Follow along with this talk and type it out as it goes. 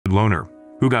loner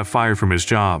who got fired from his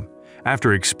job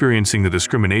after experiencing the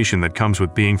discrimination that comes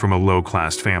with being from a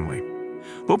low-class family.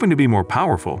 Hoping to be more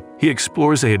powerful, he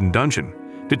explores a hidden dungeon,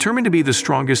 determined to be the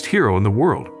strongest hero in the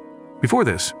world. Before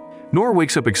this, Noor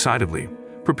wakes up excitedly,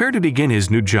 prepared to begin his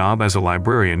new job as a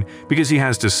librarian because he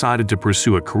has decided to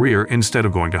pursue a career instead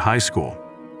of going to high school.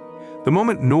 The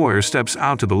moment Noor steps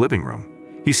out to the living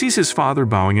room, he sees his father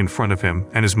bowing in front of him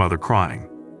and his mother crying.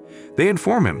 They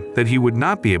inform him that he would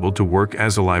not be able to work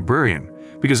as a librarian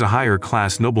because a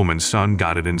higher-class nobleman's son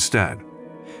got it instead.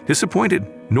 Disappointed,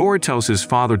 Noor tells his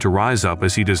father to rise up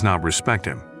as he does not respect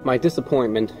him. My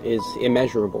disappointment is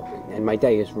immeasurable, and my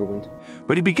day is ruined.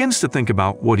 But he begins to think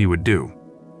about what he would do.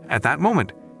 At that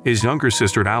moment, his younger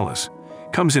sister Alice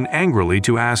comes in angrily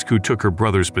to ask who took her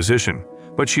brother's position,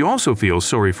 but she also feels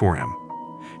sorry for him.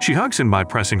 She hugs him by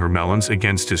pressing her melons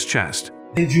against his chest.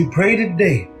 Did you pray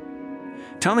today?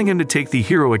 Telling him to take the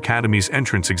Hero Academy's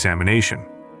entrance examination.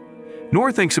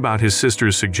 Noor thinks about his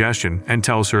sister's suggestion and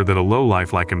tells her that a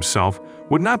lowlife like himself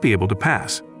would not be able to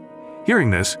pass.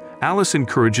 Hearing this, Alice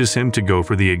encourages him to go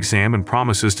for the exam and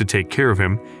promises to take care of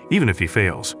him even if he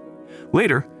fails.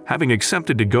 Later, having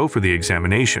accepted to go for the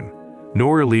examination,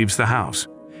 Noor leaves the house.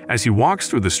 As he walks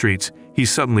through the streets, he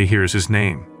suddenly hears his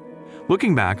name.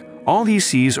 Looking back, all he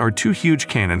sees are two huge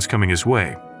cannons coming his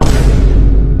way.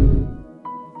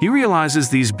 He realizes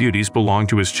these beauties belong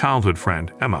to his childhood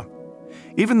friend, Emma.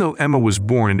 Even though Emma was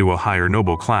born into a higher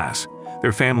noble class,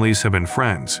 their families have been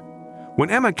friends.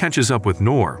 When Emma catches up with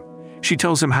Noor, she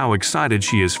tells him how excited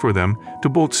she is for them to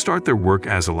both start their work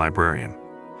as a librarian.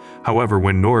 However,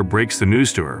 when Noor breaks the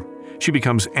news to her, she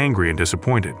becomes angry and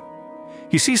disappointed.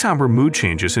 He sees how her mood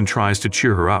changes and tries to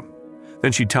cheer her up.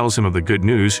 Then she tells him of the good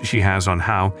news she has on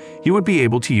how he would be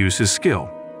able to use his skill.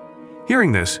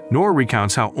 Hearing this, Noor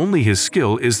recounts how only his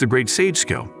skill is the Great Sage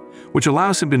skill, which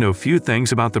allows him to know few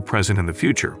things about the present and the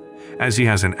future, as he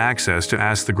has an access to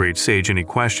ask the Great Sage any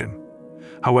question.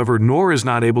 However, Noor is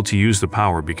not able to use the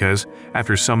power because,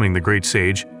 after summoning the Great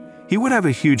Sage, he would have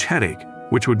a huge headache,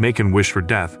 which would make him wish for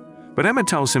death. But Emma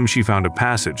tells him she found a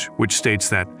passage which states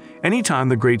that anytime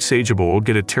the Great Sage of old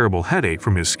get a terrible headache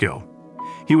from his skill,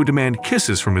 he would demand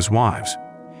kisses from his wives.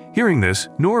 Hearing this,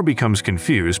 Noor becomes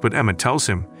confused, but Emma tells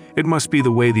him it must be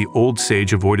the way the old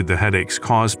sage avoided the headaches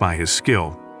caused by his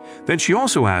skill. Then she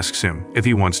also asks him if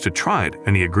he wants to try it,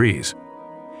 and he agrees.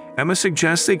 Emma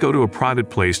suggests they go to a private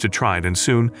place to try it, and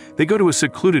soon they go to a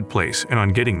secluded place, and on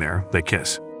getting there, they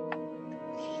kiss.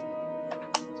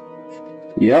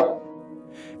 Yep.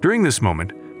 During this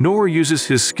moment, Noor uses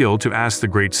his skill to ask the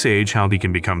Great Sage how he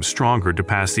can become stronger to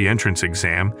pass the entrance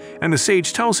exam, and the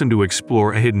sage tells him to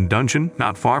explore a hidden dungeon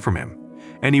not far from him,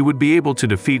 and he would be able to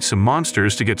defeat some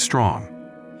monsters to get strong.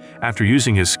 After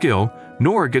using his skill,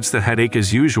 Noor gets the headache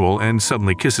as usual and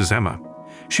suddenly kisses Emma.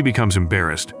 She becomes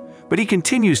embarrassed, but he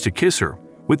continues to kiss her,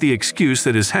 with the excuse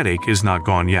that his headache is not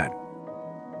gone yet.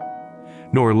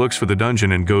 Noor looks for the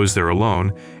dungeon and goes there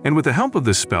alone, and with the help of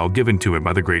the spell given to him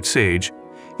by the Great Sage,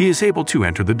 he is able to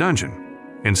enter the dungeon.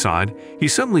 Inside, he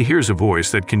suddenly hears a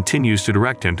voice that continues to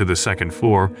direct him to the second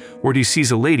floor, where he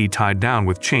sees a lady tied down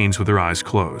with chains with her eyes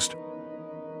closed.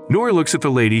 Noor looks at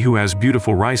the lady who has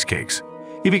beautiful rice cakes.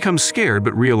 He becomes scared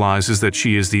but realizes that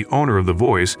she is the owner of the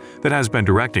voice that has been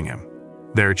directing him.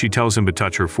 There, she tells him to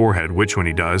touch her forehead, which when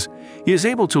he does, he is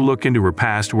able to look into her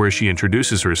past, where she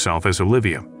introduces herself as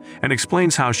Olivia and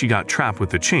explains how she got trapped with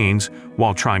the chains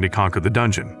while trying to conquer the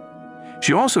dungeon.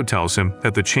 She also tells him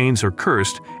that the chains are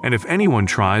cursed, and if anyone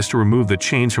tries to remove the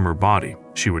chains from her body,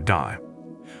 she would die.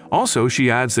 Also,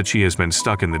 she adds that she has been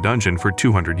stuck in the dungeon for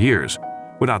 200 years,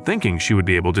 without thinking she would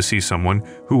be able to see someone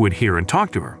who would hear and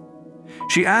talk to her.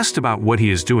 She asks about what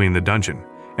he is doing in the dungeon,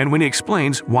 and when he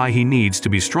explains why he needs to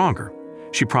be stronger,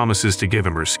 she promises to give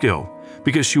him her skill,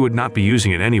 because she would not be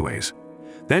using it anyways.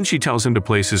 Then she tells him to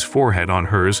place his forehead on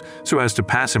hers so as to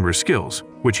pass him her skills,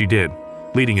 which he did,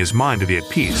 leading his mind to be at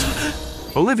peace.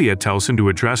 Olivia tells him to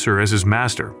address her as his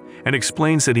master, and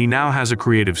explains that he now has a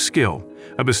creative skill,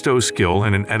 a bestow skill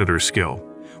and an editor skill,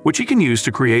 which he can use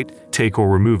to create, take or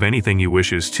remove anything he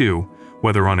wishes to,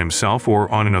 whether on himself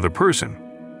or on another person.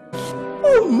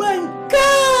 Oh my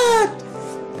God!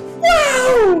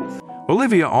 Wow!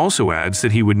 Olivia also adds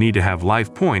that he would need to have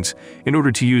life points in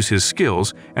order to use his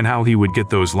skills, and how he would get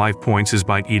those life points is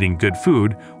by eating good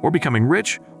food, or becoming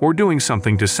rich, or doing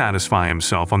something to satisfy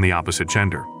himself on the opposite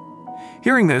gender.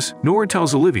 Hearing this, Noor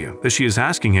tells Olivia that she is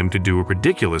asking him to do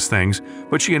ridiculous things,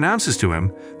 but she announces to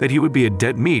him that he would be a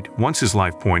dead meat once his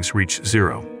life points reach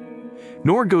 0.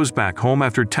 Noor goes back home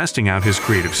after testing out his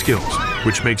creative skills,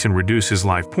 which makes him reduce his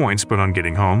life points, but on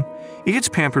getting home, he gets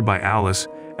pampered by Alice,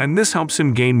 and this helps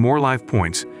him gain more life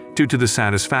points due to the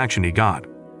satisfaction he got.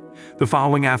 The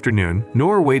following afternoon,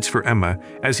 Noor waits for Emma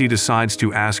as he decides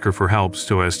to ask her for help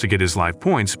so as to get his life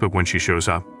points, but when she shows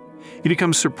up, he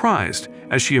becomes surprised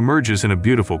as she emerges in a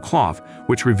beautiful cloth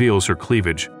which reveals her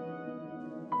cleavage.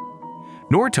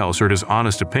 Noor tells her his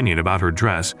honest opinion about her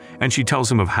dress, and she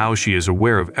tells him of how she is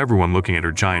aware of everyone looking at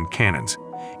her giant cannons.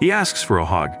 He asks for a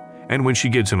hug, and when she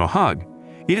gives him a hug,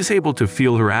 he is able to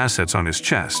feel her assets on his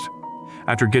chest.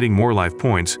 After getting more life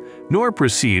points, Noor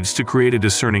proceeds to create a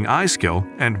discerning eye skill,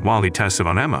 and while he tests it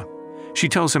on Emma, she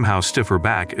tells him how stiff her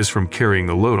back is from carrying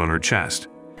the load on her chest.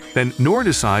 Then Noor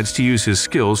decides to use his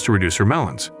skills to reduce her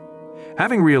melons.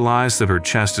 Having realized that her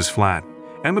chest is flat,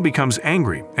 Emma becomes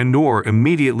angry, and Noor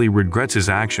immediately regrets his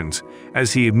actions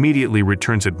as he immediately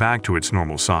returns it back to its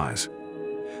normal size.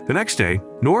 The next day,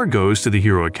 Noor goes to the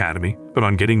Hero Academy, but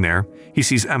on getting there, he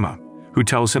sees Emma, who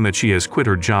tells him that she has quit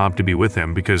her job to be with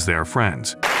him because they are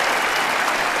friends.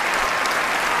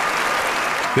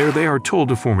 There they are told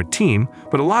to form a team,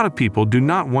 but a lot of people do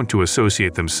not want to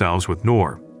associate themselves with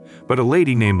Noor. But a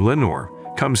lady named Lenore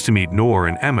comes to meet Noor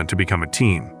and Emma to become a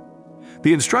team.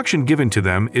 The instruction given to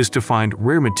them is to find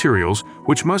rare materials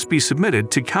which must be submitted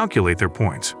to calculate their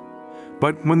points.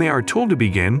 But when they are told to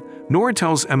begin, Noor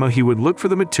tells Emma he would look for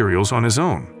the materials on his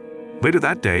own. Later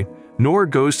that day, Noor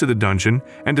goes to the dungeon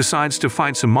and decides to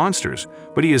fight some monsters,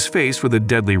 but he is faced with a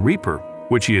deadly reaper,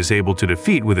 which he is able to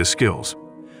defeat with his skills.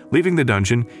 Leaving the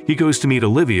dungeon, he goes to meet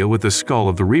Olivia with the skull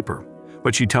of the reaper,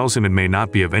 but she tells him it may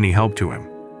not be of any help to him.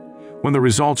 When the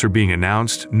results are being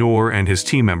announced, Noor and his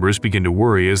team members begin to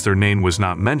worry as their name was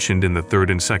not mentioned in the third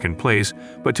and second place,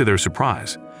 but to their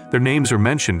surprise, their names are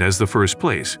mentioned as the first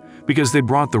place because they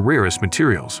brought the rarest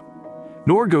materials.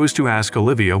 Noor goes to ask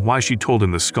Olivia why she told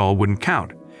him the skull wouldn't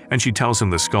count, and she tells him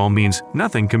the skull means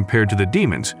nothing compared to the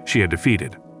demons she had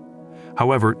defeated.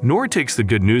 However, Noor takes the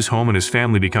good news home and his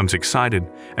family becomes excited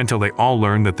until they all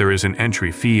learn that there is an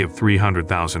entry fee of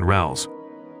 300,000 rels.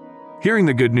 Hearing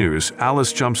the good news,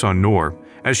 Alice jumps on Noor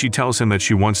as she tells him that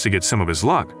she wants to get some of his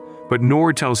luck, but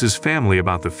Noor tells his family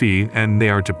about the fee and they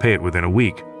are to pay it within a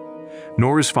week.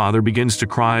 Noor's father begins to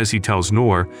cry as he tells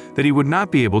Noor that he would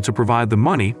not be able to provide the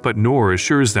money, but Noor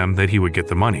assures them that he would get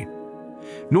the money.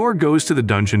 Noor goes to the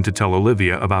dungeon to tell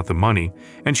Olivia about the money,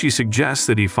 and she suggests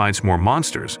that he fights more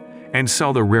monsters and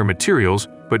sell the rare materials,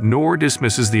 but Noor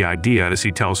dismisses the idea as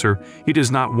he tells her he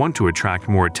does not want to attract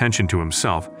more attention to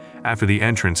himself after the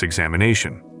entrance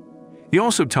examination. He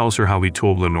also tells her how he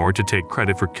told Lenore to take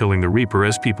credit for killing the Reaper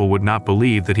as people would not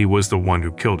believe that he was the one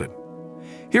who killed it.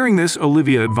 Hearing this,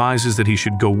 Olivia advises that he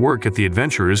should go work at the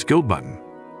Adventurers Guild button.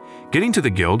 Getting to the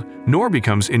guild, Noor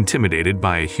becomes intimidated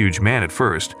by a huge man at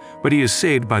first, but he is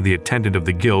saved by the attendant of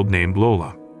the guild named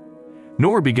Lola.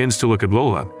 Noor begins to look at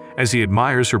Lola as he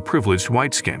admires her privileged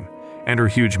white skin and her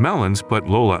huge melons, but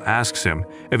Lola asks him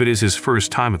if it is his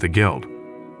first time at the guild.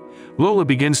 Lola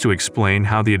begins to explain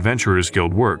how the Adventurers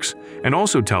Guild works and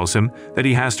also tells him that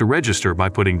he has to register by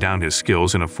putting down his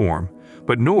skills in a form,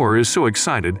 but Noor is so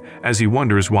excited as he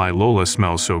wonders why Lola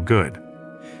smells so good.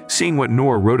 Seeing what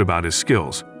Noor wrote about his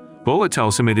skills, Lola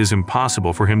tells him it is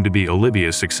impossible for him to be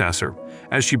Olivia's successor,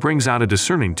 as she brings out a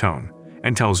discerning tone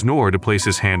and tells Noor to place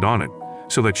his hand on it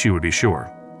so that she would be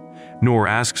sure. Noor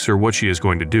asks her what she is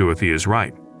going to do if he is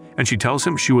right, and she tells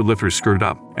him she would lift her skirt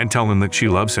up and tell him that she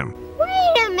loves him.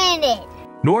 Wait a minute!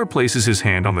 Noor places his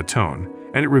hand on the tone,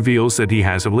 and it reveals that he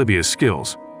has Olivia's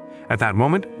skills. At that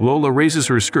moment, Lola raises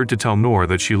her skirt to tell Noor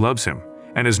that she loves him,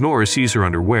 and as Noor sees her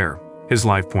underwear, his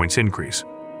life points increase.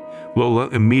 Lola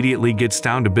immediately gets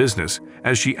down to business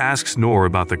as she asks Noor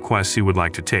about the quests he would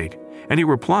like to take, and he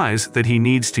replies that he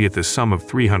needs to get the sum of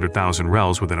 300,000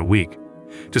 rels within a week.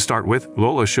 To start with,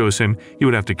 Lola shows him he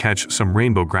would have to catch some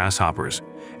rainbow grasshoppers,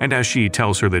 and as she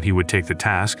tells her that he would take the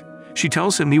task, she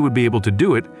tells him he would be able to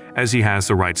do it as he has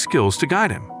the right skills to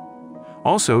guide him.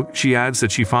 Also, she adds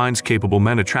that she finds capable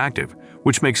men attractive,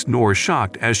 which makes Noor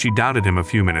shocked as she doubted him a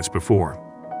few minutes before.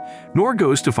 Noor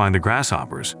goes to find the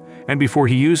grasshoppers, and before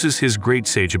he uses his great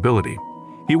sage ability,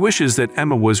 he wishes that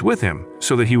Emma was with him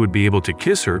so that he would be able to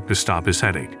kiss her to stop his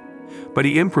headache. But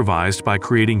he improvised by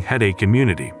creating headache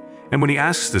immunity, and when he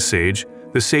asks the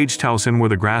sage tells him where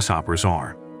the grasshoppers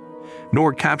are.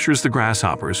 Noor captures the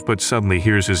grasshoppers but suddenly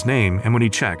hears his name, and when he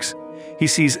checks, he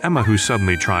sees Emma, who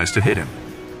suddenly tries to hit him.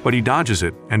 But he dodges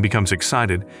it and becomes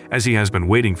excited as he has been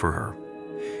waiting for her.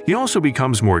 He also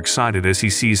becomes more excited as he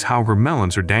sees how her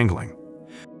melons are dangling.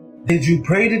 Did you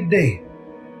pray today?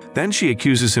 Then she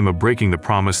accuses him of breaking the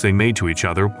promise they made to each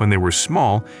other when they were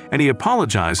small, and he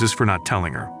apologizes for not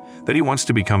telling her that he wants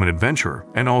to become an adventurer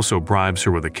and also bribes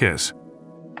her with a kiss.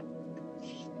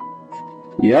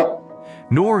 Yep.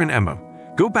 Noor and Emma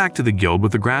go back to the guild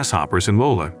with the grasshoppers, and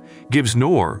Lola gives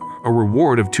Noor a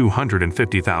reward of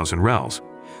 250,000 rels.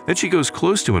 Then she goes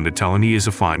close to him to tell him he is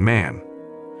a fine man.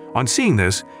 On seeing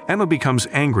this, Emma becomes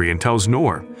angry and tells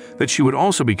Noor that she would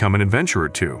also become an adventurer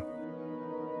too,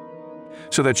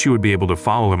 so that she would be able to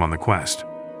follow him on the quest.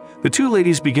 The two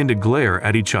ladies begin to glare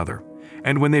at each other,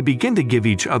 and when they begin to give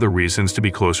each other reasons to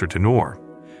be closer to Noor,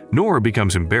 Noor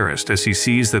becomes embarrassed as he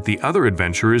sees that the other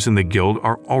adventurers in the guild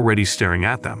are already staring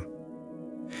at them.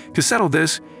 To settle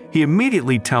this, he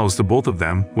immediately tells the both of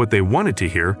them what they wanted to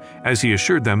hear, as he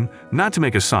assured them not to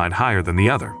make a side higher than the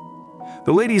other.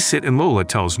 The ladies sit and Lola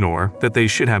tells Noor that they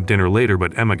should have dinner later,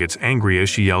 but Emma gets angry as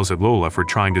she yells at Lola for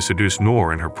trying to seduce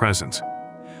Noor in her presence.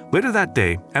 Later that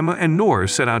day, Emma and Noor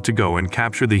set out to go and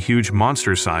capture the huge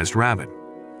monster-sized rabbit.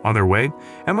 On their way,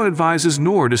 Emma advises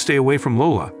Noor to stay away from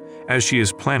Lola, as she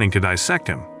is planning to dissect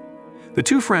him. The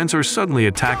two friends are suddenly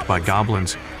attacked by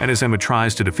goblins, and as Emma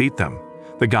tries to defeat them,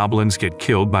 the goblins get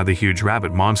killed by the huge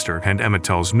rabbit monster, and Emma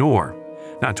tells Noor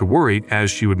not to worry, as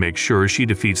she would make sure she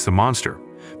defeats the monster,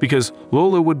 because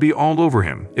Lola would be all over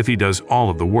him if he does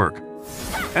all of the work.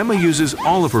 Emma uses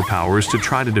all of her powers to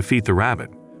try to defeat the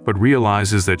rabbit, but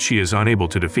realizes that she is unable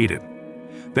to defeat it.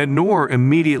 Then Noor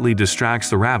immediately distracts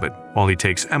the rabbit while he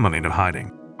takes Emma into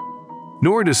hiding.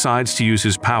 Noor decides to use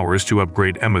his powers to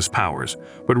upgrade Emma's powers,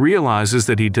 but realizes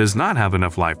that he does not have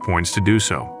enough life points to do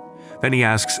so. Then he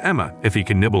asks Emma if he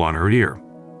can nibble on her ear.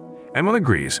 Emma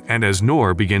agrees, and as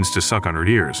Noor begins to suck on her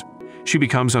ears, she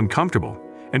becomes uncomfortable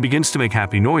and begins to make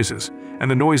happy noises, and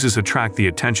the noises attract the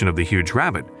attention of the huge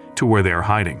rabbit to where they are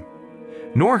hiding.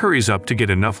 Noor hurries up to get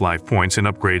enough life points and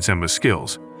upgrades Emma's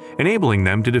skills, enabling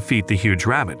them to defeat the huge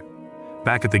rabbit.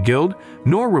 Back at the guild,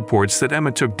 Noor reports that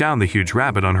Emma took down the huge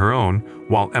rabbit on her own,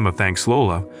 while Emma thanks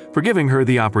Lola for giving her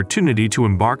the opportunity to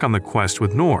embark on the quest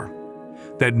with Noor.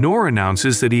 That Noor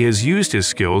announces that he has used his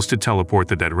skills to teleport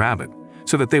the dead rabbit,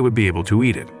 so that they would be able to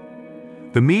eat it.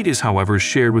 The meat is however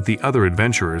shared with the other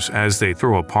adventurers as they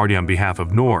throw a party on behalf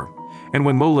of Noor, and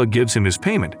when Lola gives him his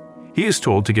payment, he is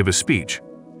told to give a speech.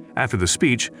 After the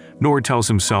speech, Noor tells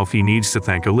himself he needs to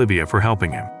thank Olivia for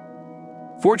helping him.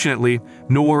 Fortunately,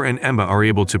 Noor and Emma are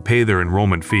able to pay their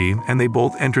enrollment fee, and they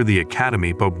both enter the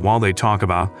academy, but while they talk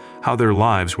about how their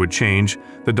lives would change,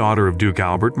 the daughter of Duke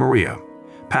Albert, Maria,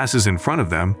 passes in front of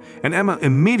them, and Emma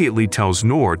immediately tells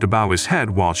Noor to bow his head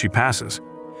while she passes.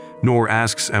 Noor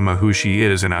asks Emma who she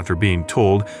is, and after being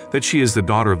told that she is the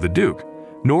daughter of the Duke,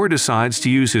 Noor decides to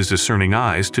use his discerning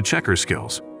eyes to check her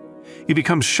skills. He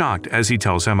becomes shocked as he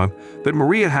tells Emma that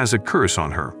Maria has a curse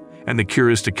on her, and the cure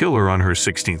is to kill her on her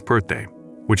 16th birthday,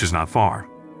 which is not far.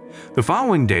 The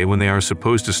following day, when they are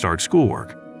supposed to start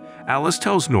schoolwork, Alice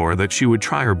tells Noor that she would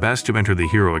try her best to enter the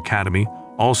Hero Academy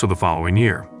also the following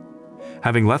year.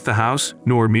 Having left the house,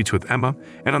 Noor meets with Emma,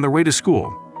 and on their way to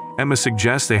school, Emma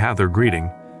suggests they have their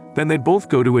greeting. Then they both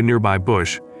go to a nearby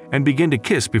bush and begin to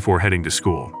kiss before heading to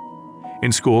school.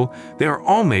 In school, they are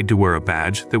all made to wear a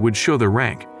badge that would show their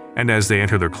rank, and as they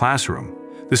enter their classroom,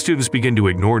 the students begin to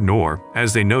ignore Noor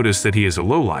as they notice that he is a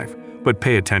lowlife, but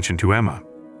pay attention to Emma.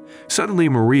 Suddenly,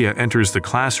 Maria enters the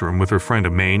classroom with her friend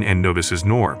Amain and notices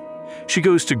Noor. She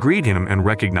goes to greet him and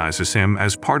recognizes him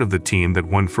as part of the team that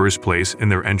won first place in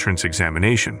their entrance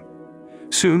examination.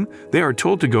 Soon, they are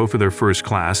told to go for their first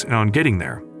class, and on getting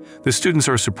there, the students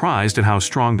are surprised at how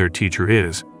strong their teacher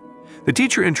is. The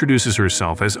teacher introduces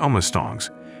herself as Elma Stongs,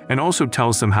 and also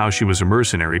tells them how she was a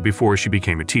mercenary before she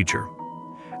became a teacher.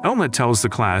 Elma tells the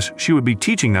class she would be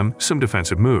teaching them some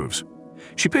defensive moves.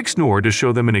 She picks Noor to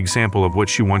show them an example of what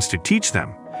she wants to teach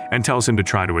them, and tells him to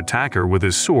try to attack her with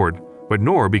his sword, but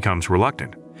Noor becomes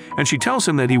reluctant, and she tells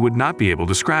him that he would not be able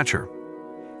to scratch her.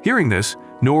 Hearing this,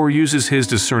 Noor uses his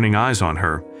discerning eyes on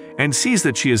her, and sees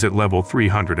that she is at level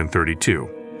 332,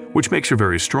 which makes her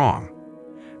very strong.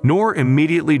 Noor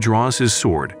immediately draws his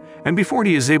sword, and before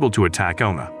he is able to attack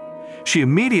Elma, she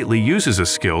immediately uses a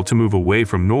skill to move away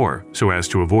from Noor so as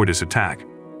to avoid his attack.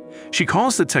 She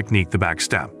calls the technique the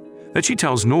backstep, that she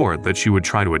tells Noor that she would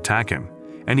try to attack him,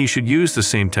 and he should use the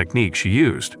same technique she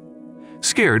used.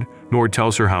 Scared, Noor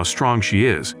tells her how strong she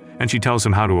is, and she tells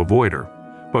him how to avoid her,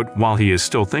 but while he is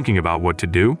still thinking about what to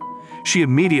do, she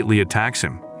immediately attacks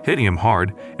him, hitting him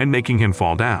hard and making him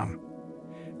fall down.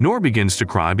 Noor begins to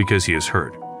cry because he is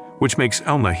hurt, which makes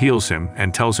Elma heals him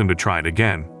and tells him to try it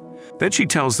again. Then she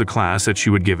tells the class that she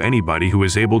would give anybody who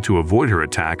is able to avoid her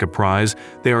attack a prize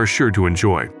they are sure to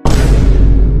enjoy.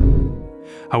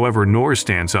 However, Noor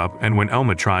stands up, and when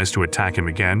Elma tries to attack him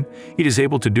again, he is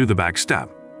able to do the back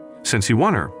step. Since he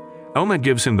won her, Elma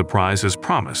gives him the prize as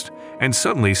promised, and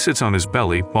suddenly sits on his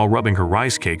belly while rubbing her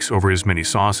rice cakes over his mini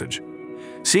sausage.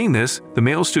 Seeing this, the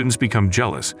male students become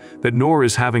jealous that Noor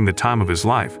is having the time of his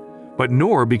life, but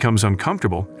Noor becomes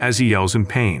uncomfortable as he yells in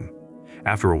pain.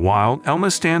 After a while,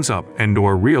 Elma stands up and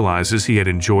Noor realizes he had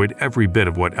enjoyed every bit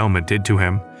of what Elma did to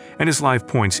him, and his life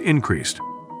points increased.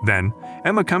 Then,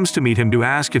 Emma comes to meet him to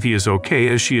ask if he is okay,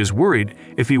 as she is worried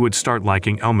if he would start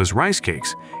liking Elma's rice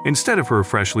cakes instead of her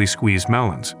freshly squeezed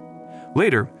melons.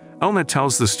 Later, Elma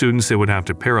tells the students they would have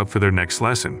to pair up for their next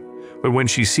lesson, but when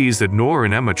she sees that Noor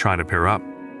and Emma try to pair up,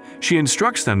 she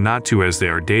instructs them not to as they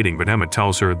are dating, but Emma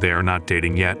tells her they are not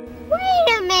dating yet.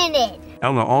 Wait a minute!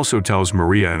 Elma also tells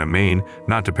Maria and Amain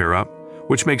not to pair up,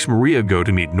 which makes Maria go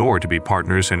to meet Noor to be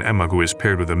partners, and Emma, who is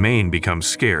paired with Amain, becomes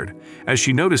scared as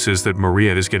she notices that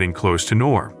Maria is getting close to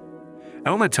Noor.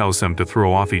 Elma tells them to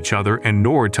throw off each other, and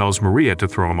Noor tells Maria to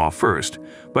throw him off first,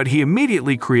 but he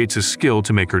immediately creates a skill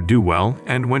to make her do well,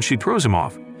 and when she throws him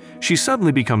off, she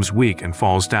suddenly becomes weak and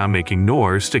falls down, making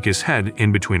Noor stick his head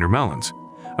in between her melons.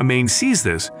 Amain sees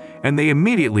this, and they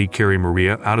immediately carry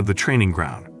Maria out of the training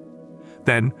ground.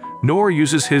 Then, Noor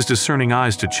uses his discerning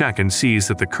eyes to check and sees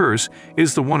that the curse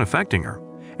is the one affecting her,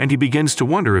 and he begins to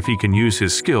wonder if he can use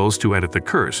his skills to edit the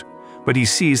curse, but he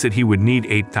sees that he would need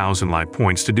 8,000 life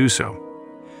points to do so.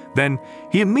 Then,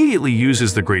 he immediately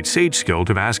uses the Great Sage skill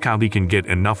to ask how he can get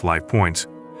enough life points.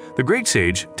 The Great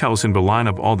Sage tells him to line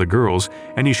up all the girls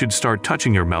and he should start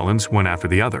touching their melons one after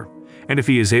the other, and if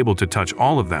he is able to touch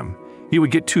all of them, he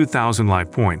would get 2,000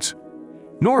 life points.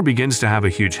 Noor begins to have a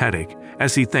huge headache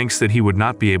as he thinks that he would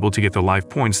not be able to get the life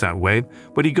points that way,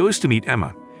 but he goes to meet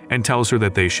Emma and tells her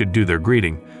that they should do their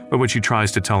greeting, but when she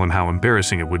tries to tell him how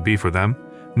embarrassing it would be for them,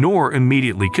 Noor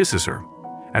immediately kisses her.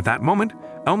 At that moment,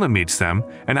 Elma meets them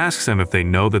and asks them if they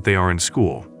know that they are in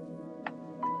school.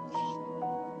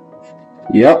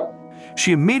 Yep.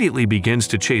 She immediately begins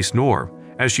to chase Noor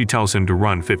as she tells him to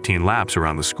run 15 laps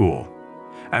around the school.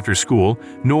 After school,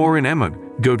 Noor and Emma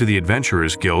go to the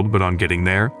Adventurers Guild, but on getting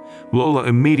there, Lola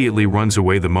immediately runs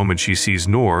away the moment she sees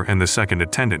Noor, and the second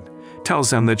attendant tells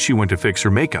them that she went to fix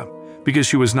her makeup because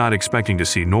she was not expecting to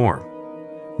see Noor.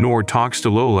 Noor talks to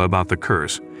Lola about the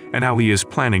curse and how he is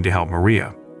planning to help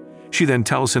Maria. She then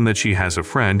tells him that she has a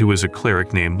friend who is a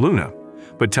cleric named Luna,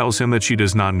 but tells him that she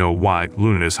does not know why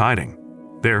Luna is hiding.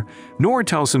 There, Noor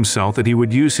tells himself that he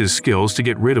would use his skills to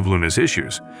get rid of Luna's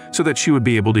issues so that she would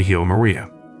be able to heal Maria.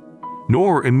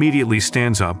 Noor immediately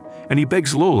stands up and he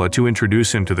begs Lola to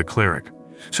introduce him to the cleric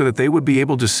so that they would be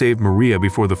able to save Maria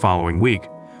before the following week,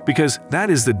 because that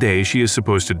is the day she is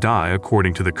supposed to die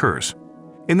according to the curse.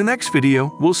 In the next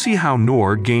video, we'll see how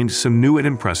Noor gained some new and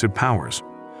impressive powers.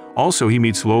 Also, he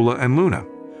meets Lola and Luna,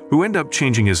 who end up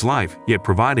changing his life, yet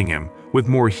providing him with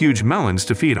more huge melons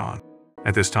to feed on.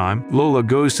 At this time, Lola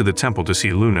goes to the temple to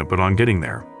see Luna, but on getting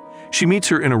there, she meets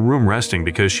her in a room resting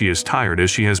because she is tired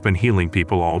as she has been healing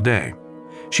people all day.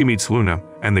 She meets Luna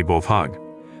and they both hug.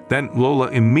 Then Lola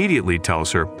immediately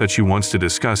tells her that she wants to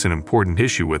discuss an important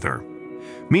issue with her.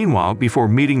 Meanwhile, before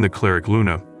meeting the cleric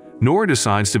Luna, Noor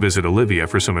decides to visit Olivia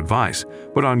for some advice,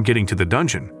 but on getting to the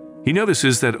dungeon, he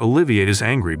notices that Olivia is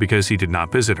angry because he did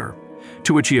not visit her,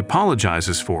 to which he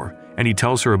apologizes for, and he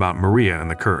tells her about Maria and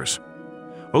the curse.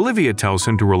 Olivia tells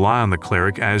him to rely on the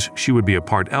cleric as she would be a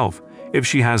part elf if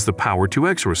she has the power to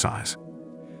exorcise.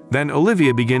 Then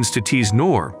Olivia begins to tease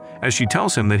Noor as she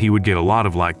tells him that he would get a lot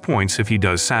of life points if he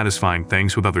does satisfying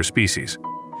things with other species.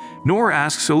 Noor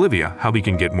asks Olivia how he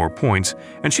can get more points,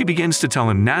 and she begins to tell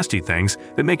him nasty things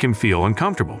that make him feel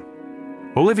uncomfortable.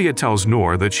 Olivia tells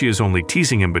Noor that she is only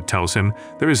teasing him, but tells him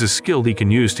there is a skill he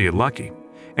can use to get lucky,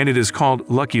 and it is called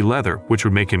Lucky Leather, which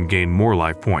would make him gain more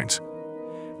life points.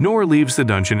 Noor leaves the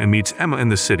dungeon and meets Emma in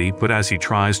the city, but as he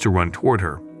tries to run toward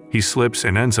her, he slips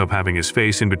and ends up having his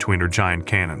face in between her giant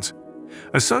cannons.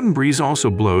 A sudden breeze also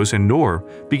blows and Noor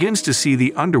begins to see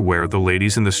the underwear of the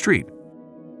ladies in the street.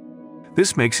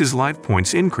 This makes his life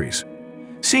points increase.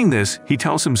 Seeing this, he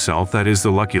tells himself that is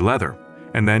the lucky leather,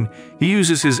 and then he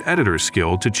uses his editor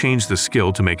skill to change the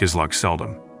skill to make his luck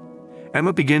seldom.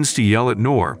 Emma begins to yell at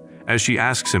Noor as she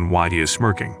asks him why he is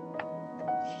smirking.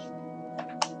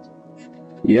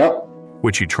 Yep.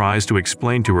 Which he tries to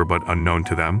explain to her, but unknown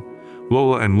to them,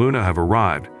 Lola and Luna have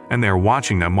arrived and they are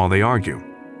watching them while they argue.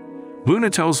 Luna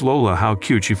tells Lola how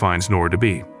cute she finds Noor to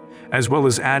be, as well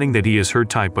as adding that he is her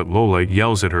type, but Lola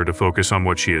yells at her to focus on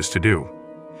what she is to do.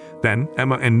 Then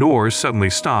Emma and Noor suddenly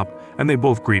stop and they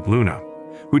both greet Luna,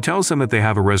 who tells them that they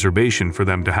have a reservation for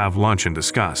them to have lunch and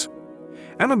discuss.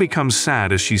 Emma becomes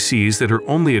sad as she sees that her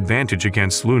only advantage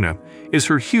against Luna is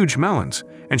her huge melons,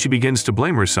 and she begins to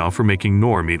blame herself for making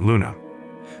Noor meet Luna.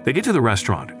 They get to the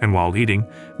restaurant, and while eating,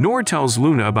 Noor tells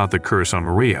Luna about the curse on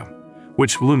Maria,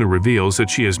 which Luna reveals that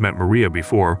she has met Maria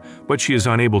before, but she is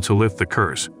unable to lift the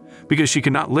curse, because she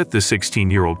cannot lift the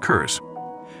 16-year-old curse.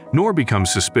 Noor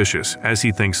becomes suspicious as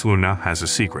he thinks Luna has a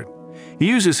secret. He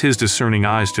uses his discerning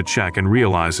eyes to check and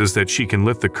realizes that she can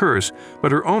lift the curse,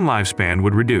 but her own lifespan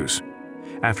would reduce.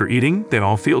 After eating, they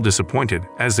all feel disappointed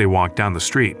as they walk down the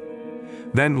street.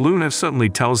 Then Luna suddenly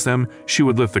tells them she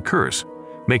would lift the curse,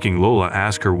 making Lola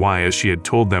ask her why, as she had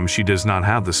told them she does not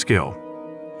have the skill.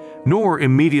 Noor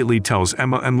immediately tells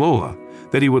Emma and Lola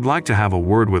that he would like to have a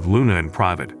word with Luna in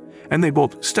private, and they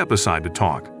both step aside to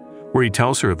talk, where he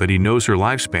tells her that he knows her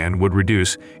lifespan would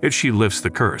reduce if she lifts the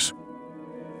curse.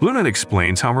 Luna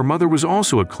explains how her mother was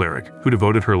also a cleric who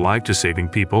devoted her life to saving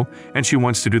people, and she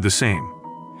wants to do the same.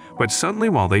 But suddenly,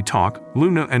 while they talk,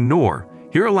 Luna and Noor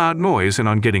hear a loud noise, and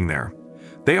on getting there,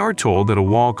 they are told that a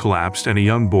wall collapsed and a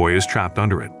young boy is trapped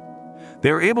under it.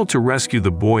 They are able to rescue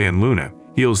the boy, and Luna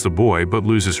heals the boy but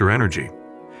loses her energy.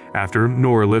 After,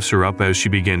 Noor lifts her up as she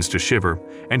begins to shiver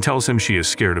and tells him she is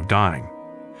scared of dying.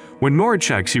 When Noor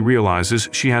checks, he realizes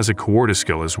she has a coordinate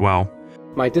skill as well.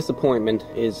 My disappointment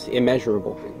is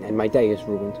immeasurable, and my day is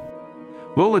ruined.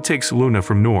 Lola takes Luna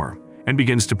from Noor and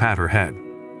begins to pat her head.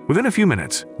 Within a few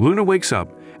minutes, Luna wakes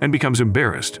up and becomes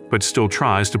embarrassed, but still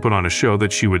tries to put on a show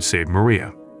that she would save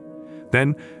Maria.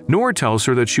 Then, Noor tells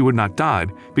her that she would not die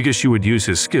because she would use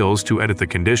his skills to edit the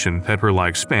condition that her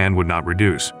lifespan would not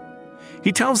reduce.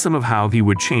 He tells them of how he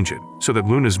would change it so that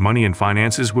Luna's money and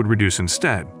finances would reduce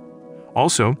instead.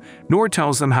 Also, Noor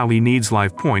tells them how he needs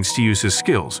life points to use his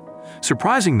skills,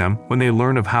 surprising them when they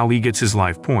learn of how he gets his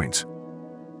life points.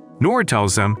 Noor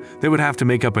tells them they would have to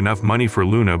make up enough money for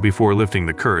Luna before lifting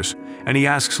the curse, and he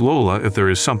asks Lola if there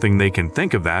is something they can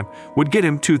think of that would get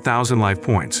him 2,000 life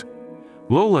points.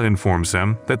 Lola informs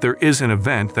them that there is an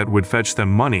event that would fetch them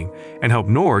money and help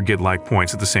Noor get life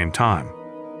points at the same time.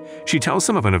 She tells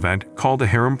them of an event called the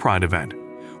Harem Pride event,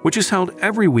 which is held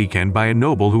every weekend by a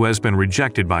noble who has been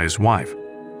rejected by his wife.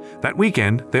 That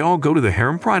weekend, they all go to the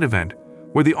Harem Pride event,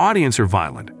 where the audience are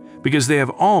violent because they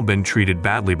have all been treated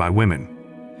badly by women.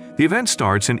 The event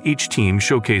starts and each team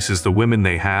showcases the women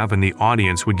they have, and the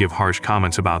audience would give harsh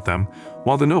comments about them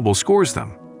while the noble scores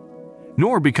them.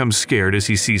 Noor becomes scared as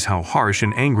he sees how harsh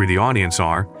and angry the audience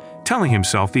are, telling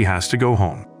himself he has to go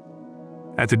home.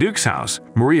 At the Duke's house,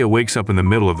 Maria wakes up in the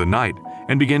middle of the night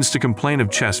and begins to complain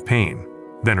of chest pain.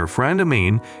 Then her friend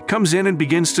Amin comes in and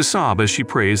begins to sob as she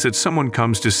prays that someone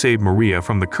comes to save Maria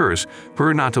from the curse for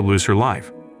her not to lose her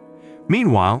life.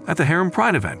 Meanwhile, at the Harem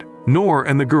Pride event, Noor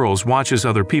and the girls watch as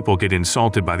other people get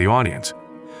insulted by the audience.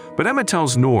 But Emma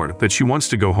tells Noor that she wants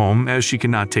to go home as she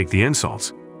cannot take the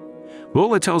insults.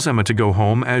 Lola tells Emma to go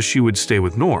home as she would stay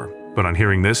with Noor, but on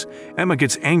hearing this, Emma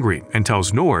gets angry and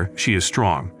tells Noor she is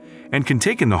strong and can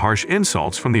take in the harsh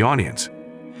insults from the audience.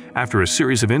 After a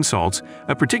series of insults,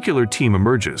 a particular team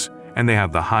emerges, and they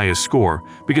have the highest score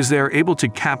because they are able to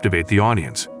captivate the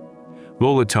audience.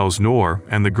 Lola tells Noor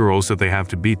and the girls that they have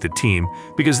to beat the team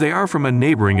because they are from a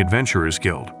neighboring adventurers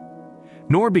guild.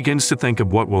 Noor begins to think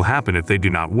of what will happen if they do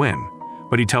not win,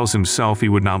 but he tells himself he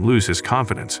would not lose his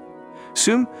confidence.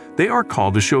 Soon, they are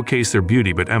called to showcase their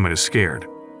beauty, but Emma is scared.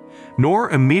 Noor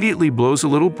immediately blows a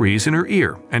little breeze in her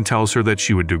ear and tells her that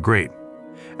she would do great.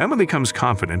 Emma becomes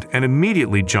confident and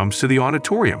immediately jumps to the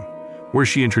auditorium, where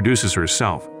she introduces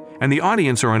herself, and the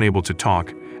audience are unable to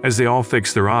talk as they all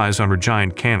fix their eyes on her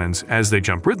giant cannons as they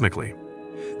jump rhythmically.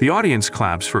 The audience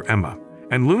claps for Emma,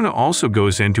 and Luna also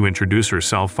goes in to introduce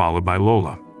herself, followed by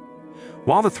Lola.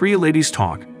 While the three ladies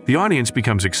talk, the audience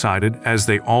becomes excited as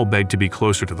they all beg to be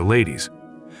closer to the ladies.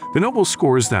 The noble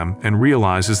scores them and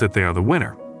realizes that they are the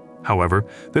winner. However,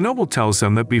 the noble tells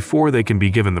them that before they can be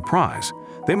given the prize,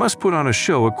 they must put on a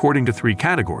show according to 3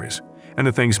 categories, and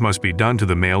the things must be done to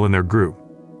the male in their group.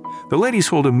 The ladies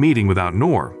hold a meeting without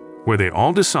Noor, where they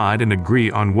all decide and agree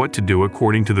on what to do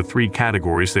according to the 3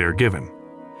 categories they are given.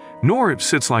 Noor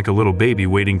sits like a little baby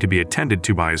waiting to be attended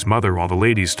to by his mother while the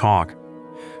ladies talk.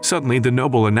 Suddenly, the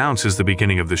noble announces the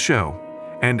beginning of the show,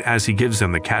 and as he gives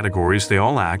them the categories, they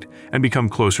all act and become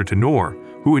closer to Noor,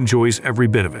 who enjoys every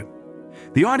bit of it.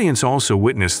 The audience also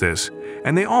witness this,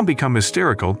 and they all become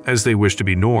hysterical as they wish to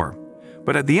be Noor.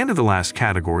 But at the end of the last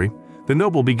category, the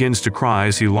noble begins to cry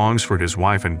as he longs for his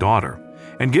wife and daughter,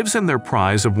 and gives them their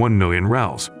prize of 1 million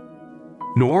rels.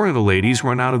 Noor and the ladies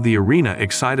run out of the arena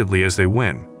excitedly as they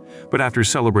win, but after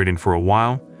celebrating for a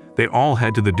while, they all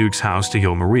head to the Duke's house to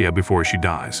heal Maria before she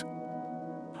dies.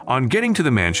 On getting to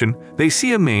the mansion, they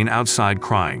see Amin outside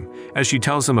crying, as she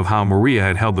tells them of how Maria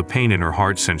had held the pain in her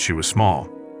heart since she was small.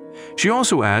 She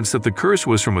also adds that the curse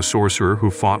was from a sorcerer who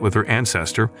fought with her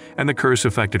ancestor, and the curse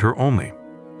affected her only.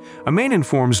 Amin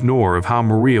informs Noor of how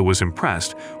Maria was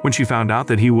impressed when she found out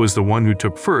that he was the one who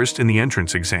took first in the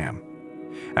entrance exam.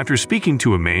 After speaking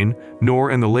to Amain,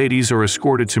 Noor and the ladies are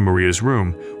escorted to Maria's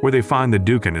room, where they find the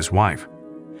Duke and his wife.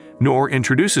 Noor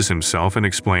introduces himself and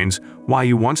explains why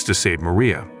he wants to save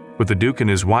Maria, but the Duke and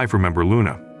his wife remember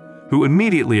Luna, who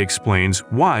immediately explains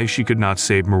why she could not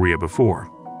save Maria before.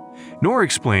 Noor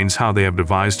explains how they have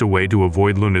devised a way to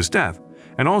avoid Luna's death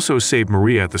and also save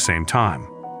Maria at the same time.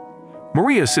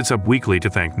 Maria sits up weakly to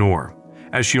thank Noor,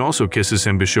 as she also kisses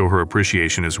him to show her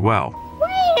appreciation as well.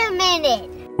 Wait a minute!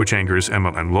 Which angers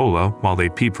Emma and Lola while they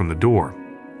peep from the door.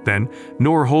 Then,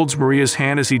 Noor holds Maria's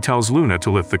hand as he tells Luna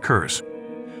to lift the curse.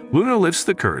 Luna lifts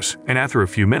the curse, and after a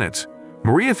few minutes,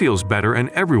 Maria feels better and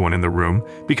everyone in the room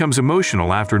becomes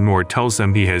emotional after Noor tells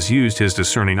them he has used his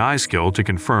discerning eye skill to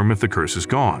confirm if the curse is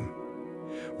gone.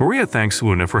 Maria thanks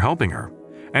Luna for helping her,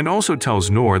 and also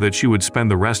tells Noor that she would spend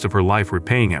the rest of her life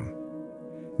repaying him.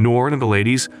 Noor and the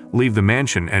ladies leave the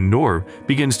mansion and Noor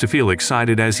begins to feel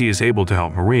excited as he is able to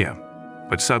help Maria.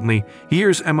 But suddenly, he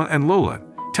hears Emma and Lola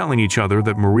telling each other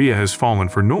that Maria has fallen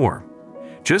for Noor.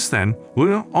 Just then,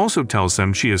 Luna also tells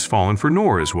them she has fallen for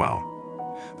Noor as well.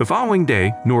 The following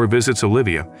day, Noor visits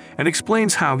Olivia and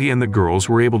explains how he and the girls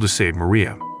were able to save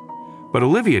Maria. But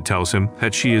Olivia tells him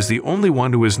that she is the only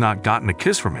one who has not gotten a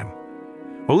kiss from him.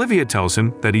 Olivia tells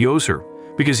him that he owes her,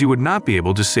 because he would not be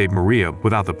able to save Maria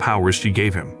without the powers she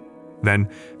gave him. Then,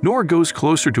 Noor goes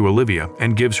closer to Olivia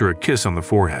and gives her a kiss on the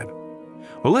forehead.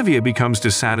 Olivia becomes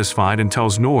dissatisfied and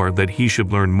tells Noor that he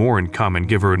should learn more and come and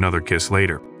give her another kiss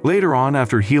later. Later on,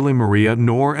 after healing Maria,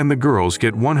 Noor and the girls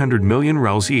get 100 million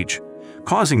rels each,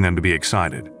 causing them to be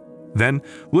excited. Then,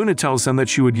 Luna tells them that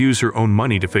she would use her own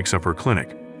money to fix up her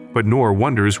clinic, but Noor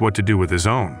wonders what to do with his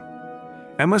own.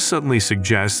 Emma suddenly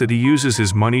suggests that he uses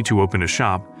his money to open a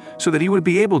shop so that he would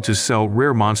be able to sell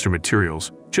rare monster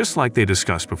materials, just like they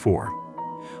discussed before.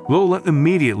 Lola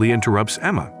immediately interrupts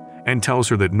Emma and tells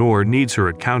her that Noor needs her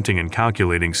accounting and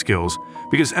calculating skills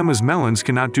because Emma's melons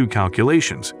cannot do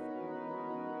calculations.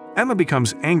 Emma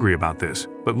becomes angry about this,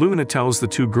 but Luna tells the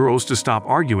two girls to stop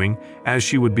arguing as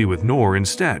she would be with Noor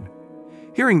instead.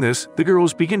 Hearing this, the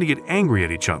girls begin to get angry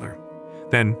at each other.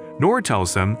 Then, Noor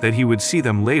tells them that he would see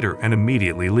them later and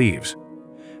immediately leaves.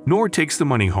 Noor takes the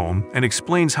money home and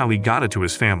explains how he got it to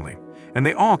his family, and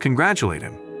they all congratulate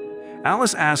him.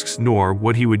 Alice asks Noor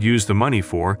what he would use the money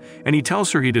for, and he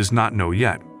tells her he does not know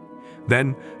yet.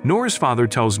 Then, Noor's father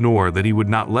tells Noor that he would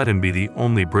not let him be the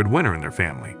only breadwinner in their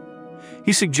family.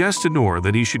 He suggests to Noor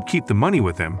that he should keep the money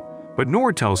with him, but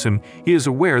Noor tells him he is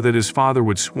aware that his father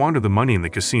would squander the money in the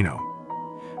casino.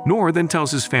 Noor then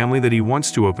tells his family that he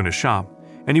wants to open a shop,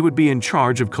 and he would be in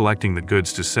charge of collecting the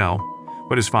goods to sell,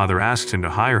 but his father asks him to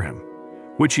hire him,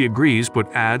 which he agrees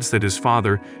but adds that his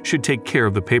father should take care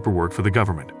of the paperwork for the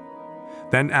government.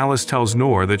 Then Alice tells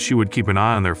Noor that she would keep an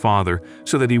eye on their father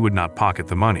so that he would not pocket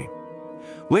the money.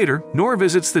 Later, Noor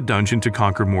visits the dungeon to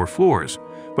conquer more floors,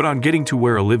 but on getting to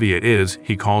where Olivia is,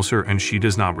 he calls her and she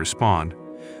does not respond.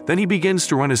 Then he begins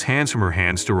to run his hands from her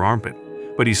hands to her armpit,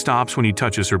 but he stops when he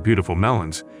touches her beautiful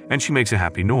melons, and she makes a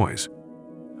happy noise.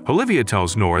 Olivia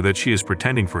tells Noor that she is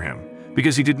pretending for him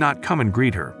because he did not come and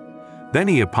greet her. Then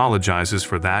he apologizes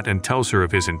for that and tells her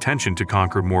of his intention to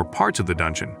conquer more parts of the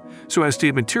dungeon so as to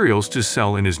get materials to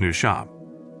sell in his new shop.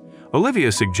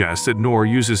 Olivia suggests that Noor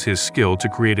uses his skill to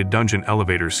create a dungeon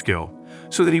elevator skill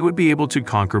so that he would be able to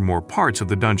conquer more parts of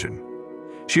the dungeon.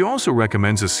 She also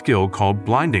recommends a skill called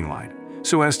Blinding Light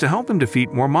so as to help him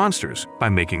defeat more monsters by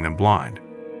making them blind.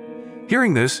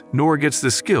 Hearing this, Noor gets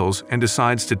the skills and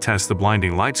decides to test the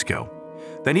Blinding Light skill.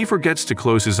 Then he forgets to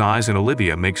close his eyes and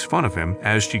Olivia makes fun of him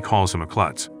as she calls him a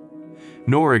klutz.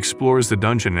 Noor explores the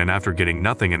dungeon and after getting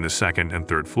nothing in the second and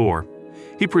third floor,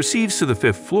 he proceeds to the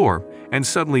fifth floor and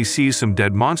suddenly sees some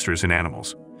dead monsters and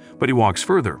animals. But he walks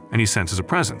further and he senses a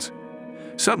presence.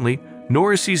 Suddenly,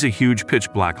 Noor sees a huge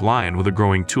pitch-black lion with a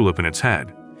growing tulip in its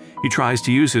head. He tries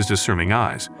to use his discerning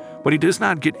eyes, but he does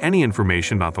not get any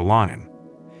information about the lion.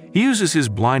 He uses his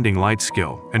Blinding Light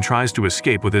skill and tries to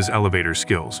escape with his elevator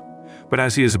skills. But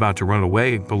as he is about to run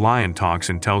away, the lion talks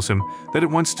and tells him that it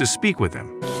wants to speak with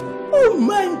him. Oh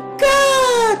my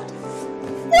God!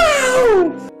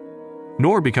 Wow!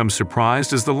 Noor becomes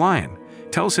surprised as the lion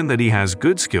tells him that he has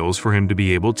good skills for him to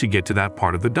be able to get to that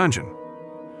part of the dungeon.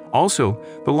 Also,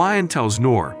 the lion tells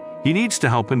Noor he needs to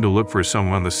help him to look for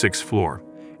someone on the 6th floor,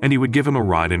 and he would give him a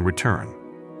ride in return.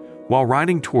 While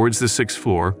riding towards the 6th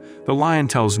floor, the lion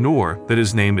tells Noor that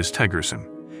his name is Tegerson,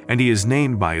 and he is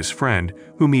named by his friend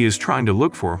whom he is trying to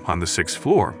look for on the 6th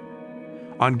floor.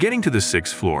 On getting to the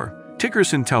 6th floor,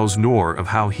 Tegerson tells Noor of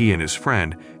how he and his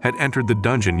friend had entered the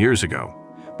dungeon years ago,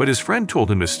 but his friend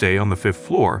told him to stay on the 5th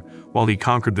floor while he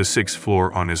conquered the 6th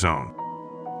floor on his own.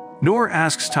 Noor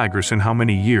asks Tigerson how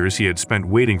many years he had spent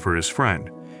waiting for his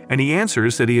friend, and he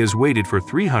answers that he has waited for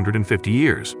 350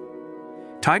 years.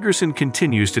 Tigerson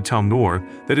continues to tell Noor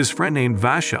that his friend named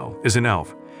Vashel is an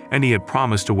elf, and he had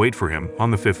promised to wait for him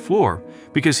on the 5th floor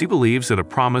because he believes that a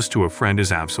promise to a friend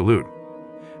is absolute.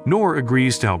 Noor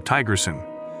agrees to help Tigerson.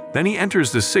 Then he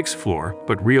enters the 6th floor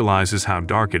but realizes how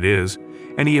dark it is,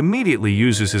 and he immediately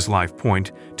uses his life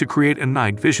point to create a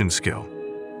night vision skill.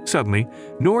 Suddenly,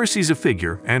 Noor sees a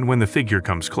figure, and when the figure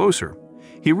comes closer,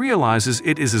 he realizes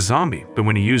it is a zombie, but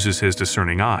when he uses his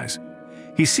discerning eyes,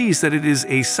 he sees that it is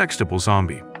a sextuple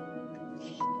zombie.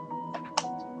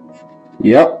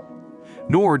 Yep.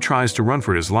 Noor tries to run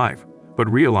for his life,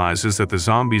 but realizes that the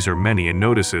zombies are many and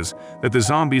notices that the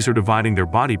zombies are dividing their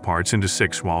body parts into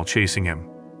 6 while chasing him.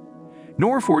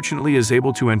 Noor fortunately is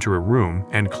able to enter a room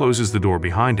and closes the door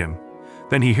behind him.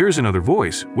 Then he hears another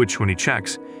voice, which when he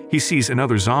checks, he sees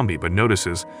another zombie but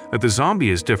notices that the zombie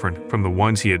is different from the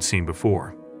ones he had seen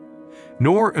before.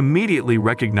 Noor immediately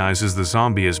recognizes the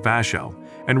zombie as Vashel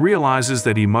and realizes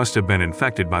that he must have been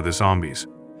infected by the zombies.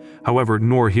 However,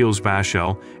 Noor heals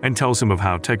Vashel and tells him of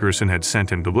how Tigerson had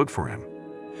sent him to look for him.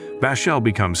 Vashel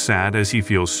becomes sad as he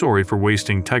feels sorry for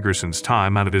wasting Tigerson's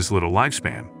time out of his little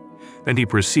lifespan. Then he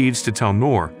proceeds to tell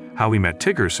Noor how he met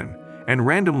Tigerson and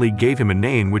randomly gave him a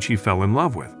name which he fell in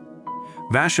love with.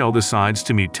 Vashel decides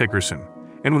to meet Tigerson,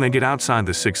 and when they get outside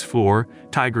the 6th floor,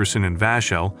 Tigerson and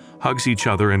Vashel hugs each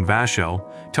other, and Vashel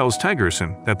tells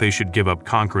Tigerson that they should give up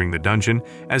conquering the dungeon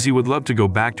as he would love to go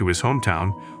back to his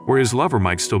hometown where his lover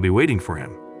might still be waiting for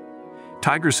him.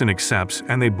 Tigerson accepts,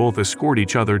 and they both escort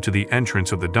each other to the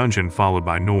entrance of the dungeon, followed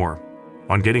by Noor.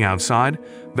 On getting outside,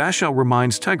 Vashel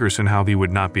reminds Tigerson how he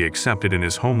would not be accepted in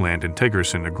his homeland, and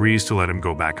Tigerson agrees to let him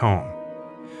go back home.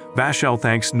 Vashel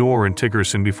thanks Noor and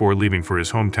Tigerson before leaving for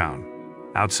his hometown.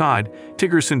 Outside,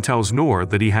 Tigerson tells Noor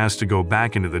that he has to go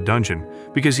back into the dungeon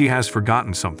because he has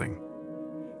forgotten something.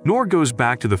 Noor goes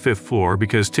back to the 5th floor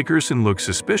because Tigerson looks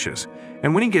suspicious,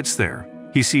 and when he gets there,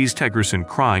 he sees Tigerson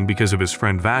crying because of his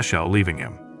friend Vashel leaving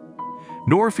him.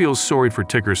 Noor feels sorry for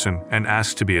Tigerson and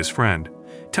asks to be his friend,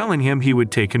 telling him he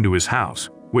would take him to his house,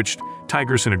 which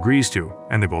Tigerson agrees to,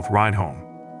 and they both ride home.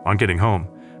 On getting home,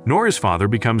 Noor's father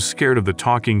becomes scared of the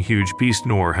talking huge beast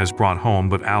Noor has brought home,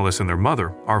 but Alice and their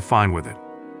mother are fine with it.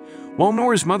 While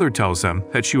Noor's mother tells them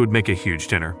that she would make a huge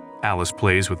dinner, Alice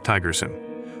plays with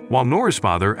Tigerson. While Noor's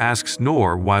father asks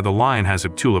Noor why the lion has a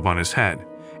tulip on his head,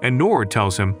 and Noor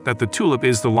tells him that the tulip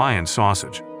is the lion's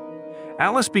sausage.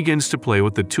 Alice begins to play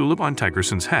with the tulip on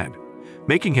Tigerson's head,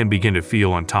 making him begin to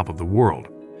feel on top of the world.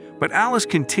 But Alice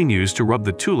continues to rub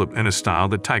the tulip in a style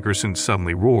that Tigerson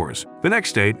suddenly roars. The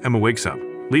next day, Emma wakes up,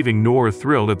 leaving Noor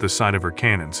thrilled at the sight of her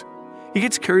cannons. He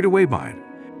gets carried away by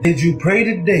it. Did you pray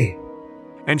today?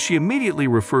 And she immediately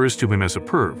refers to him as a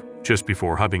perv, just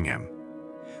before hugging him.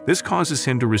 This causes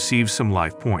him to receive some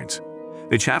life points.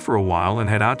 They chat for a while and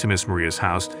head out to Miss Maria's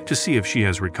house to see if she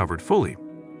has recovered fully.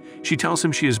 She tells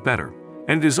him she is better,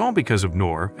 and it is all because of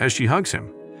Noor as she hugs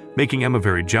him, making Emma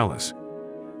very jealous.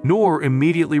 Noor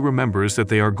immediately remembers that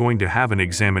they are going to have an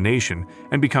examination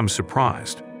and becomes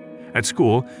surprised. At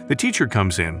school, the teacher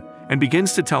comes in and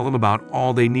begins to tell them about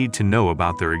all they need to know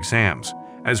about their exams,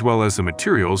 as well as the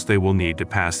materials they will need to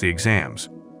pass the exams.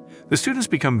 The students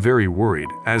become very worried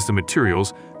as the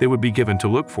materials they would be given to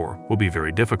look for will be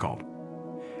very difficult.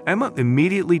 Emma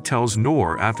immediately tells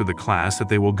Noor after the class that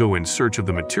they will go in search of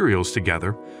the materials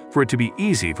together for it to be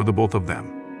easy for the both of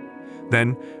them.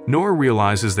 Then, Noor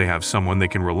realizes they have someone they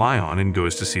can rely on and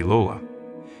goes to see Lola.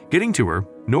 Getting to her,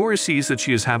 Noor sees that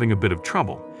she is having a bit of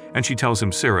trouble, and she tells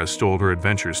him Sarah stole her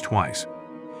adventures twice.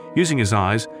 Using his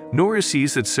eyes, Noor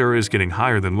sees that Sarah is getting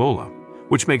higher than Lola,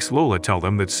 which makes Lola tell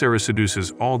them that Sarah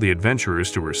seduces all the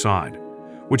adventurers to her side,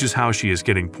 which is how she is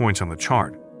getting points on the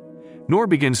chart. Noor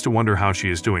begins to wonder how she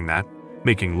is doing that,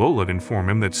 making Lola inform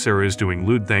him that Sarah is doing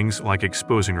lewd things like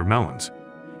exposing her melons.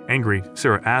 Angry,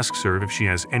 Sarah asks her if she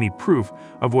has any proof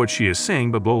of what she is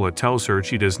saying, but Lola tells her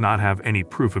she does not have any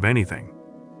proof of anything.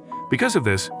 Because of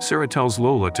this, Sarah tells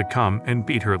Lola to come and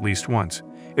beat her at least once,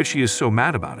 if she is so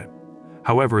mad about it.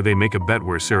 However, they make a bet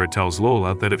where Sarah tells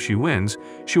Lola that if she wins,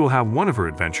 she will have one of her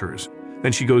adventures.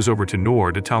 Then she goes over to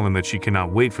Noor to tell him that she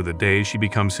cannot wait for the day she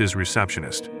becomes his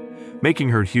receptionist, making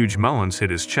her huge melons hit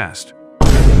his chest.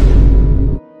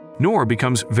 Noor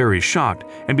becomes very shocked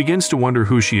and begins to wonder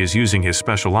who she is using his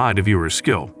special eye to view her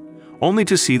skill, only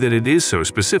to see that it is so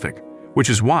specific, which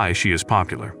is why she is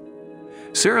popular.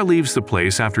 Sarah leaves the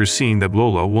place after seeing that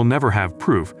Lola will never have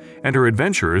proof and her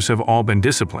adventurers have all been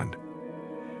disciplined.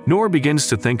 Noor begins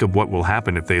to think of what will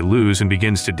happen if they lose and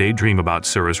begins to daydream about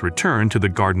Sarah's return to the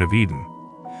Garden of Eden.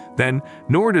 Then,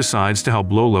 Nora decides to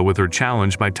help Lola with her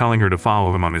challenge by telling her to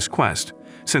follow him on his quest,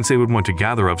 since they would want to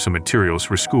gather up some materials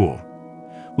for school.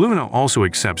 Luna also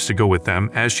accepts to go with them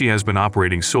as she has been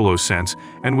operating solo since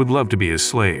and would love to be his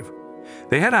slave.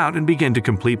 They head out and begin to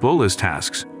complete Lola's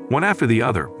tasks, one after the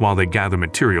other, while they gather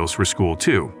materials for school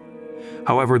too.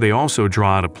 However, they also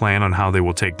draw out a plan on how they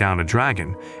will take down a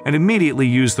dragon and immediately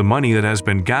use the money that has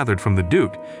been gathered from the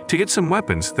Duke to get some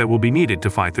weapons that will be needed to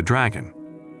fight the dragon.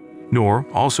 Nor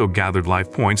also gathered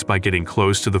life points by getting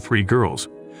close to the three girls,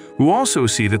 who also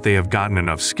see that they have gotten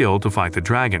enough skill to fight the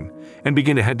dragon and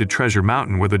begin to head to Treasure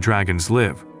Mountain where the dragons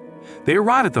live. They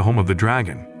arrive at the home of the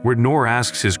dragon, where Nor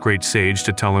asks his great sage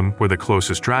to tell him where the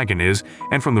closest dragon is,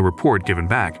 and from the report given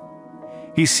back,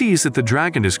 he sees that the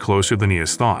dragon is closer than he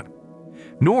has thought.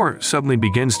 Nor suddenly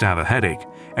begins to have a headache,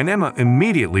 and Emma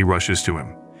immediately rushes to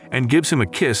him and gives him a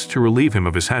kiss to relieve him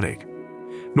of his headache.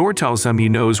 Nor tells them he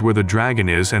knows where the dragon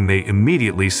is, and they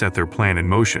immediately set their plan in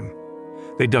motion.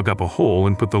 They dug up a hole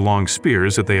and put the long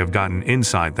spears that they have gotten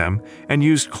inside them and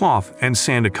used cloth and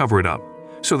sand to cover it up,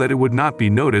 so that it would not be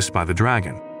noticed by the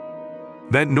dragon.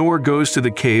 Then Nor goes to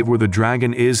the cave where the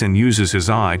dragon is and uses his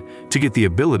eye to get the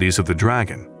abilities of the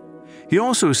dragon. He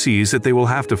also sees that they will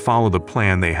have to follow the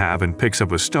plan they have and picks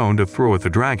up a stone to throw at the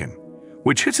dragon,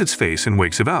 which hits its face and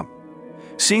wakes it up.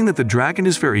 Seeing that the dragon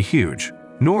is very huge,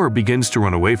 Nor begins to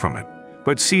run away from it,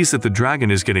 but sees that the dragon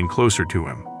is getting closer to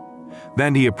him.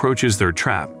 Then he approaches their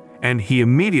trap, and he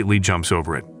immediately jumps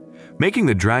over it, making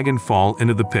the dragon fall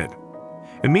into the pit.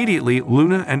 Immediately,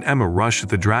 Luna and Emma rush at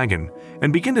the dragon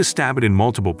and begin to stab it in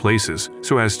multiple places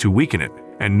so as to weaken it,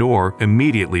 and Nor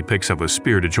immediately picks up a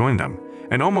spear to join them,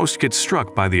 and almost gets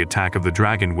struck by the attack of the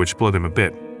dragon, which bled him a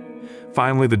bit.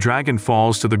 Finally, the dragon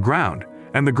falls to the ground,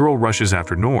 and the girl rushes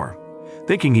after Nor,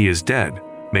 thinking he is dead,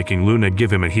 making Luna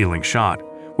give him a healing shot,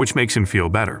 which makes him feel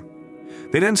better.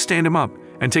 They then stand him up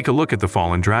and take a look at the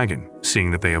fallen dragon,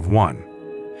 seeing that they have won.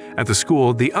 At the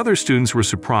school, the other students were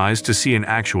surprised to see an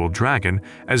actual dragon,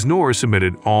 as Nor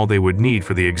submitted all they would need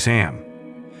for the exam.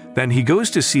 Then he goes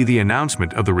to see the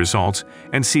announcement of the results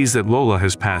and sees that Lola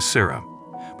has passed Sarah.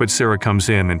 But Sarah comes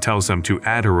in and tells them to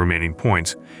add her remaining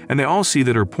points, and they all see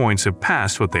that her points have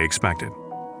passed what they expected.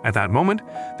 At that moment,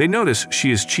 they notice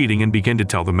she is cheating and begin to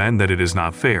tell the men that it is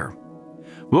not fair.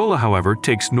 Lola, however,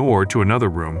 takes Nor to another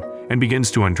room and begins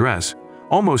to undress,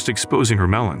 almost exposing her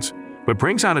melons, but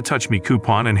brings out a Touch Me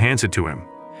coupon and hands it to him,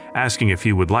 asking if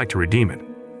he would like to redeem it,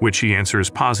 which he answers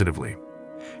positively.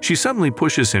 She suddenly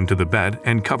pushes him to the bed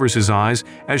and covers his eyes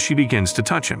as she begins to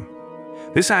touch him.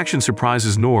 This action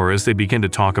surprises Nor as they begin to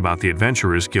talk about the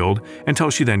Adventurers Guild until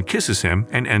she then kisses him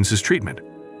and ends his treatment.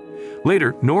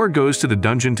 Later, Nor goes to the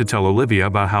dungeon to tell Olivia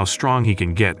about how strong he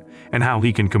can get and how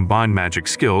he can combine magic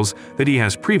skills that he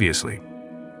has previously.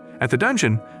 At the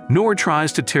dungeon, Nor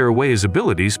tries to tear away his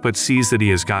abilities but sees that he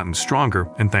has gotten stronger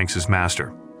and thanks his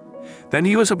master. Then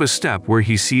he goes up a step where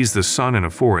he sees the sun in a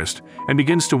forest and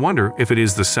begins to wonder if it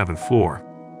is the 7th floor.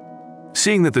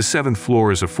 Seeing that the 7th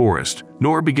floor is a forest,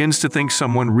 Nor begins to think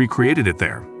someone recreated it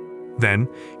there. Then,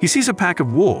 he sees a pack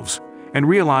of wolves and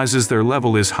realizes their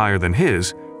level is higher than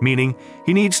his, meaning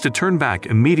he needs to turn back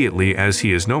immediately as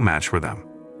he is no match for them.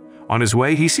 On his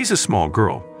way, he sees a small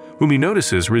girl, whom he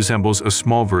notices resembles a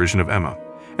small version of Emma,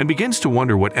 and begins to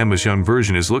wonder what Emma's young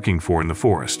version is looking for in the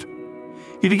forest.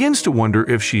 He begins to wonder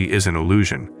if she is an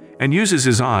illusion, and uses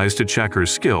his eyes to check her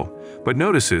skill, but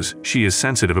notices she is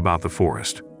sensitive about the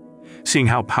forest. Seeing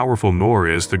how powerful Nor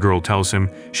is, the girl tells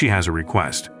him she has a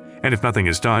request, and if nothing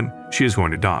is done, she is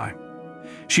going to die.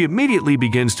 She immediately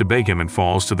begins to beg him and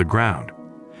falls to the ground.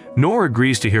 Nor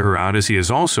agrees to hear her out as he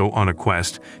is also on a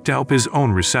quest to help his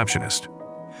own receptionist.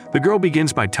 The girl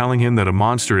begins by telling him that a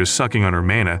monster is sucking on her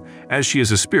mana as she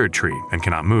is a spirit tree and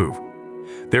cannot move.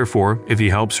 Therefore, if he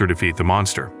helps her defeat the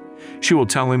monster, she will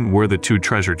tell him where the 2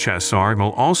 treasure chests are and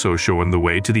will also show him the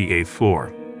way to the 8th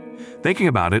floor. Thinking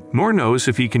about it, Nor knows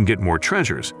if he can get more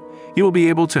treasures, he will be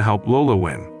able to help Lola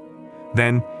win.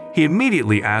 Then, he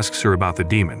immediately asks her about the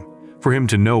demon, for him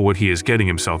to know what he is getting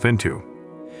himself into.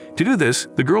 To do this,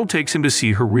 the girl takes him to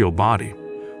see her real body,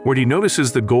 where he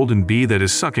notices the golden bee that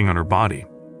is sucking on her body.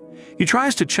 He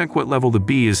tries to check what level the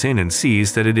bee is in and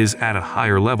sees that it is at a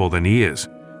higher level than he is,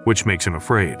 which makes him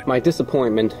afraid. My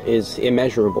disappointment is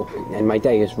immeasurable, and my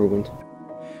day is ruined.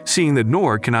 Seeing that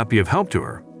Nor cannot be of help to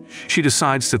her, she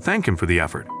decides to thank him for the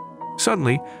effort.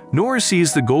 Suddenly, Nor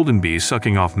sees the golden bee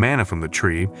sucking off mana from the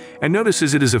tree and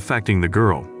notices it is affecting the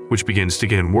girl, which begins to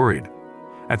get him worried.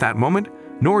 At that moment,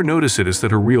 Nor notices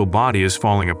that her real body is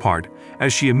falling apart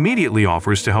as she immediately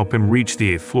offers to help him reach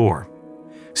the 8th floor.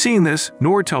 Seeing this,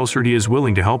 Nor tells her he is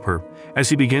willing to help her as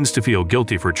he begins to feel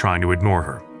guilty for trying to ignore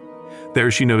her.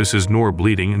 There she notices Noor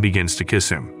bleeding and begins to kiss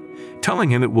him, telling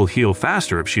him it will heal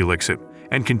faster if she licks it,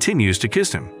 and continues to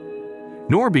kiss him.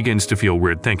 Noor begins to feel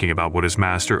weird thinking about what his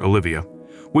master, Olivia,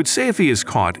 would say if he is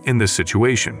caught in this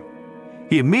situation.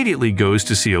 He immediately goes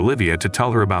to see Olivia to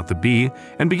tell her about the bee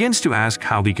and begins to ask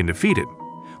how he can defeat it,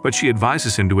 but she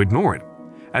advises him to ignore it,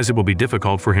 as it will be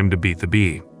difficult for him to beat the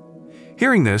bee.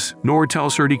 Hearing this, Noor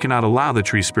tells her he cannot allow the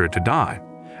tree spirit to die,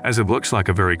 as it looks like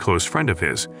a very close friend of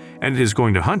his, and it is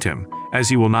going to hunt him, as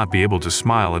he will not be able to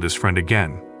smile at his friend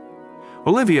again.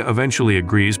 Olivia eventually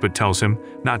agrees but tells him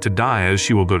not to die, as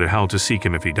she will go to hell to seek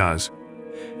him if he does.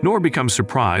 Noor becomes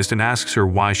surprised and asks her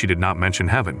why she did not mention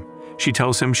heaven. She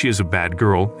tells him she is a bad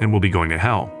girl and will be going to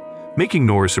hell, making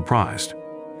Noor surprised.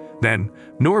 Then,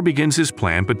 Noor begins his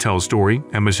plan but tells Dory,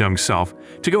 Emma's young self,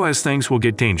 to go as things will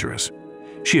get dangerous.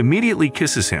 She immediately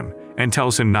kisses him and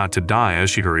tells him not to die as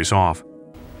she hurries off.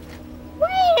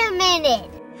 Wait a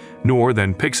minute! Noor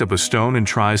then picks up a stone and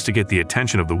tries to get the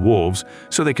attention of the wolves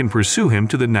so they can pursue him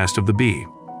to the nest of the bee.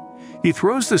 He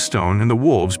throws the stone and the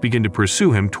wolves begin to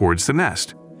pursue him towards the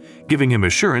nest, giving him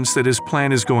assurance that his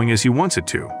plan is going as he wants it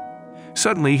to.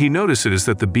 Suddenly, he notices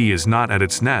that the bee is not at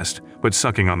its nest, but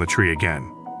sucking on the tree again.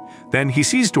 Then he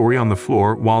sees Dory on the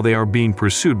floor while they are being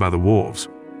pursued by the wolves.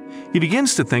 He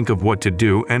begins to think of what to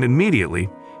do, and immediately,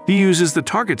 he uses the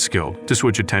target skill to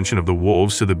switch attention of the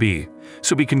wolves to the bee,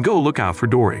 so he can go look out for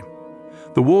Dory.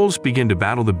 The wolves begin to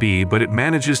battle the bee, but it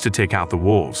manages to take out the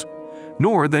wolves.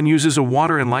 Noor then uses a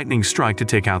water and lightning strike to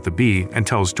take out the bee and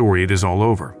tells Dory it is all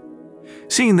over.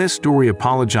 Seeing this, Dory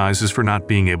apologizes for not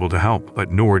being able to help,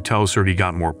 but Noor tells her he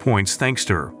got more points thanks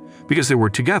to her, because they were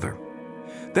together.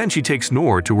 Then she takes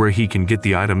Noor to where he can get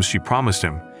the items she promised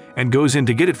him, and goes in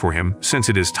to get it for him since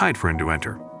it is tight for him to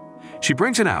enter. She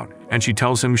brings it out, and she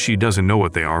tells him she doesn't know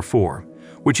what they are for,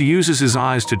 which he uses his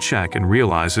eyes to check and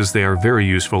realizes they are very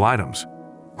useful items.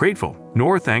 Grateful,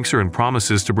 Noor thanks her and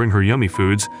promises to bring her yummy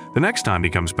foods the next time he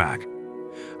comes back.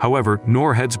 However,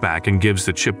 Noor heads back and gives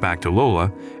the chip back to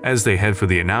Lola as they head for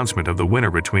the announcement of the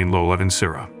winner between Lola and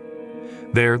Sarah.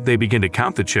 There, they begin to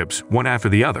count the chips one after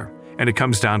the other, and it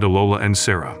comes down to Lola and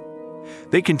Sarah.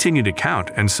 They continue to count,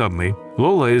 and suddenly,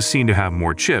 Lola is seen to have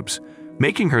more chips,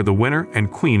 making her the winner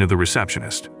and queen of the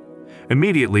receptionist.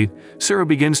 Immediately, Sarah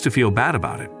begins to feel bad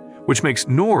about it, which makes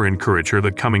Noor encourage her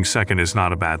that coming second is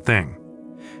not a bad thing.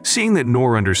 Seeing that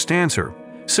Noor understands her,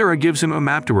 Sarah gives him a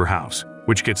map to her house,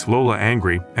 which gets Lola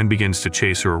angry and begins to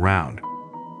chase her around.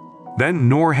 Then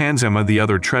Noor hands Emma the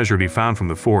other treasure he found from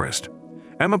the forest.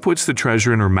 Emma puts the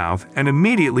treasure in her mouth and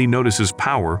immediately notices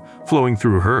power flowing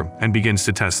through her and begins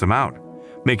to test them out,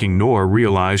 making Noor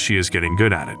realize she is getting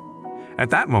good at it. At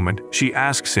that moment, she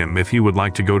asks him if he would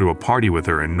like to go to a party with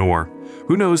her, and Noor,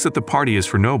 who knows that the party is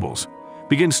for nobles,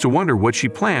 begins to wonder what she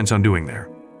plans on doing there.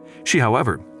 She,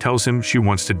 however, tells him she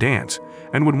wants to dance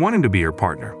and would want him to be her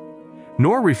partner.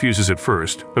 Noor refuses at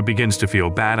first, but begins to feel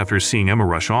bad after seeing Emma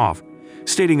rush off,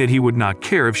 stating that he would not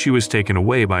care if she was taken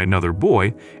away by another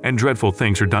boy and dreadful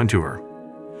things are done to her.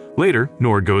 Later,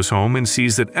 Noor goes home and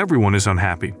sees that everyone is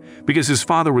unhappy because his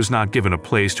father was not given a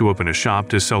place to open a shop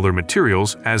to sell their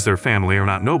materials as their family are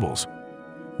not nobles.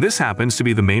 This happens to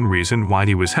be the main reason why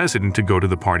he was hesitant to go to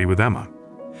the party with Emma.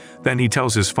 Then he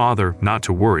tells his father not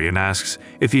to worry and asks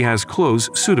if he has clothes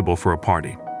suitable for a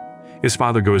party. His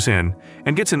father goes in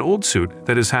and gets an old suit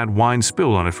that has had wine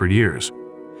spilled on it for years.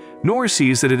 Noor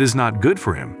sees that it is not good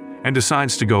for him and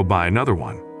decides to go buy another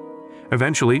one.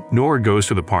 Eventually, Noor goes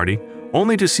to the party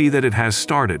only to see that it has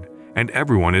started and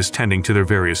everyone is tending to their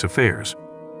various affairs.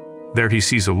 There he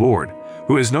sees a lord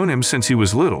who has known him since he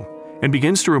was little and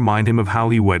begins to remind him of how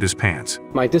he wet his pants.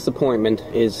 My disappointment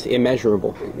is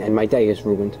immeasurable, and my day is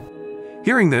ruined.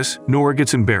 Hearing this, Noor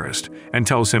gets embarrassed and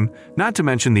tells him not to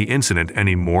mention the incident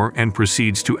anymore and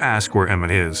proceeds to ask where Emma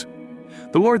is.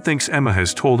 The Lord thinks Emma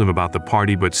has told him about the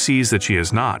party but sees that she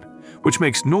has not, which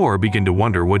makes Noor begin to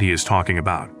wonder what he is talking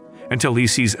about, until he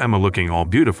sees Emma looking all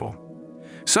beautiful.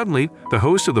 Suddenly, the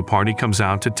host of the party comes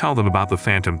out to tell them about the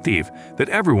phantom thief that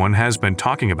everyone has been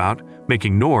talking about,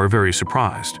 making Noor very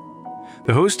surprised.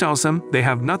 The host tells them they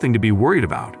have nothing to be worried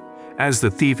about, as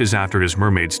the thief is after his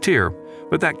mermaid's tear,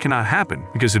 but that cannot happen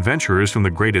because adventurers from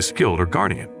the greatest guild are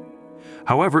guarding it.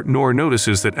 However, Noor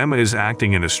notices that Emma is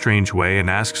acting in a strange way and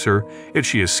asks her if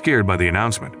she is scared by the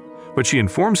announcement, but she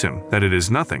informs him that it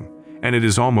is nothing, and it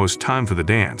is almost time for the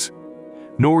dance.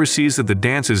 Noor sees that the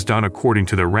dance is done according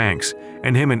to their ranks,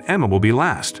 and him and Emma will be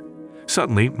last.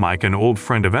 Suddenly, Mike, an old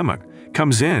friend of Emma,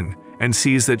 comes in and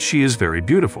sees that she is very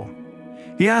beautiful.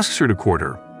 He asks her to court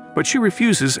her, but she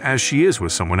refuses as she is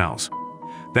with someone else.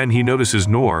 Then he notices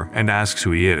Noor and asks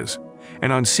who he is,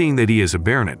 and on seeing that he is a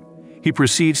baronet, he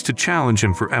proceeds to challenge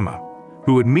him for Emma,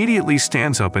 who immediately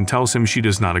stands up and tells him she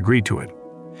does not agree to it.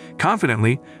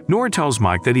 Confidently, Nora tells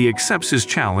Mike that he accepts his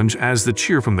challenge as the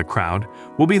cheer from the crowd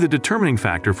will be the determining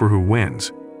factor for who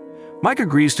wins. Mike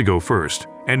agrees to go first,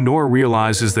 and Nora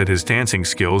realizes that his dancing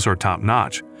skills are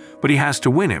top-notch, but he has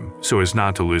to win him so as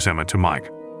not to lose Emma to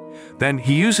Mike. Then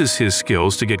he uses his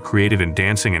skills to get creative in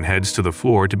dancing and heads to the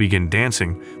floor to begin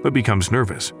dancing, but becomes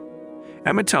nervous.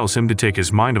 Emma tells him to take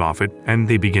his mind off it, and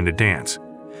they begin to dance.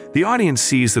 The audience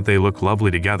sees that they look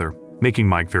lovely together, making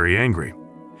Mike very angry.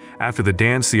 After the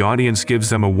dance, the audience gives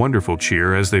them a wonderful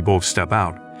cheer as they both step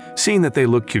out, seeing that they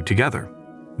look cute together.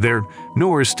 There,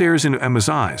 Nora stares into Emma's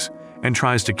eyes and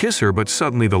tries to kiss her, but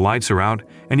suddenly the lights are out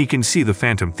and he can see the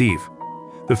Phantom Thief.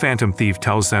 The Phantom Thief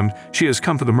tells them she has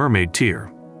come for the mermaid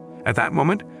tear. At that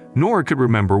moment, Nora could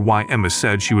remember why Emma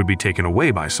said she would be taken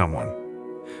away by someone.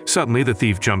 Suddenly, the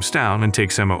thief jumps down and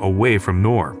takes Emma away from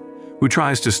Nora, who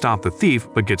tries to stop the thief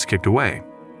but gets kicked away.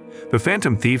 The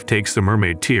Phantom Thief takes the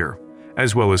mermaid tear,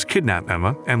 as well as kidnap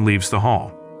Emma, and leaves the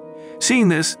hall. Seeing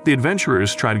this, the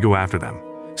adventurers try to go after them,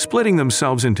 splitting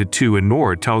themselves into two, and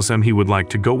Nora tells them he would like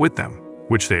to go with them,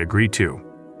 which they agree to.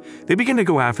 They begin to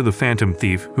go after the Phantom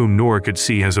Thief, whom Nora could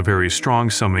see has a very strong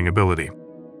summoning ability.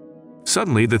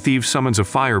 Suddenly, the thief summons a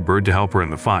firebird to help her in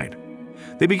the fight.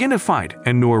 They begin to fight,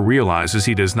 and Nora realizes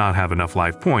he does not have enough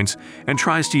life points and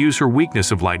tries to use her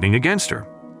weakness of lightning against her.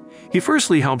 He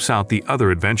firstly helps out the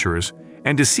other adventurers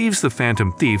and deceives the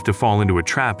Phantom Thief to fall into a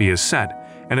trap he has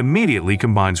set, and immediately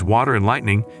combines water and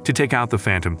lightning to take out the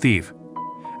Phantom Thief.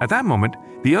 At that moment,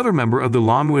 the other member of the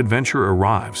Lamu adventurer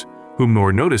arrives, whom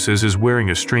Nora notices is wearing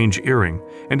a strange earring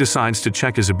and decides to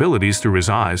check his abilities through his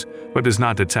eyes but does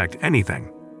not detect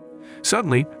anything.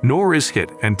 Suddenly, Nora is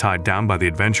hit and tied down by the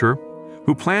adventurer,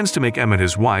 who plans to make Emma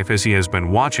his wife as he has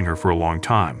been watching her for a long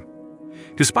time.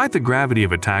 Despite the gravity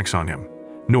of attacks on him,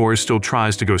 Nora still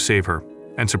tries to go save her,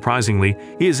 and surprisingly,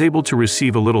 he is able to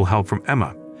receive a little help from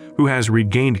Emma, who has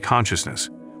regained consciousness,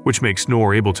 which makes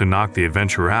Nora able to knock the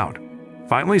adventurer out.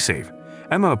 Finally safe,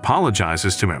 Emma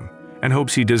apologizes to him and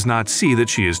hopes he does not see that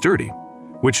she is dirty,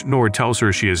 which Nora tells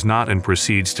her she is not and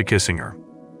proceeds to kissing her.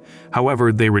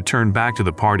 However, they return back to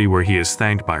the party where he is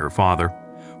thanked by her father,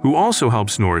 who also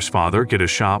helps Nora's father get a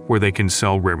shop where they can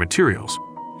sell rare materials.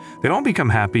 They all become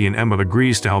happy and Emma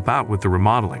agrees to help out with the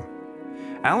remodeling.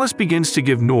 Alice begins to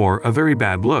give Nora a very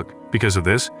bad look because of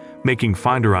this, making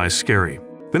Find Her Eyes scary.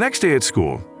 The next day at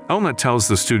school, Elna tells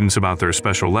the students about their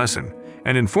special lesson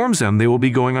and informs them they will be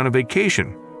going on a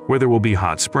vacation where there will be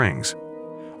hot springs.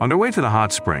 On their way to the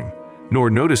hot spring,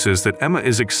 Nora notices that Emma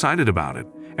is excited about it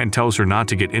and tells her not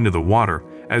to get into the water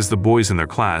as the boys in their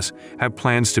class have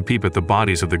plans to peep at the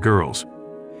bodies of the girls.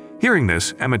 Hearing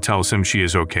this, Emma tells him she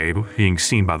is okay being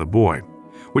seen by the boy,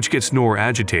 which gets Nora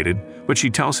agitated, but she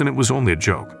tells him it was only a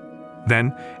joke.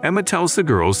 Then, Emma tells the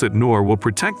girls that Nora will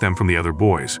protect them from the other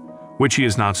boys, which he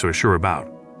is not so sure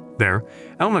about. There,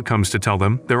 Elna comes to tell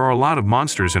them there are a lot of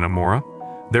monsters in Amora,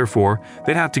 therefore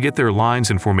they'd have to get their lines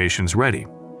and formations ready,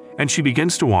 and she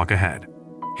begins to walk ahead.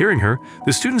 Hearing her,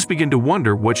 the students begin to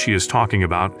wonder what she is talking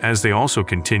about as they also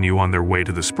continue on their way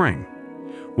to the spring.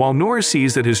 While Nora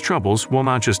sees that his troubles will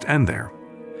not just end there.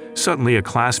 Suddenly, a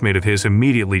classmate of his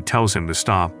immediately tells him to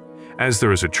stop, as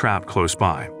there is a trap close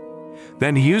by.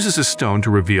 Then he uses a stone to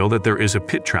reveal that there is a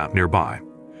pit trap nearby,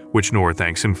 which Nora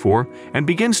thanks him for and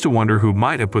begins to wonder who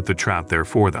might have put the trap there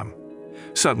for them.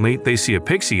 Suddenly, they see a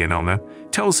pixie and Elna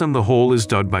tells them the hole is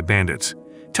dug by bandits,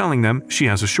 telling them she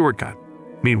has a shortcut.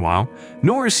 Meanwhile,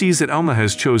 Nora sees that Elna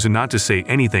has chosen not to say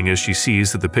anything as she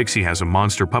sees that the pixie has a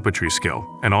monster puppetry skill,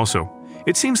 and also,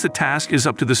 it seems the task is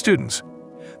up to the students.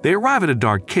 They arrive at a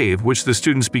dark cave which the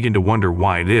students begin to wonder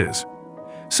why it is.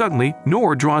 Suddenly,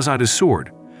 Nora draws out his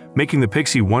sword, making the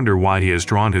pixie wonder why he has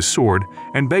drawn his sword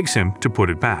and begs him to put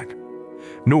it back.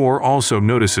 Nora also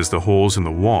notices the holes in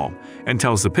the wall and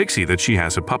tells the pixie that she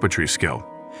has a puppetry skill,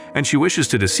 and she wishes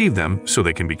to deceive them so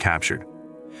they can be captured.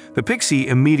 The pixie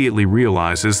immediately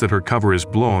realizes that her cover is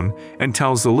blown and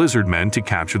tells the lizard men to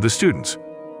capture the students.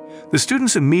 The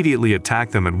students immediately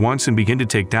attack them at once and begin to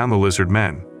take down the lizard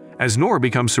men, as Nora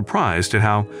becomes surprised at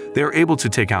how they are able to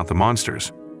take out the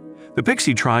monsters. The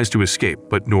pixie tries to escape,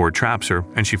 but Nora traps her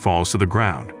and she falls to the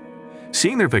ground.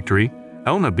 Seeing their victory,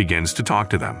 Elna begins to talk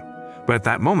to them, but at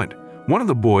that moment, one of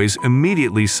the boys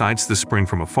immediately sights the spring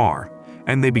from afar,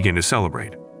 and they begin to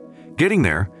celebrate. Getting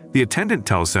there, the attendant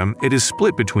tells them it is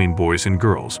split between boys and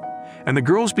girls, and the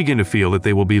girls begin to feel that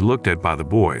they will be looked at by the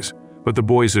boys, but the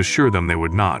boys assure them they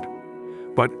would not.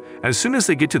 But as soon as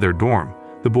they get to their dorm,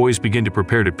 the boys begin to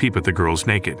prepare to peep at the girls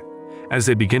naked, as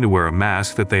they begin to wear a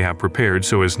mask that they have prepared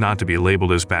so as not to be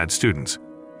labeled as bad students.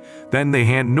 Then they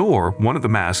hand Noor one of the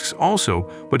masks also,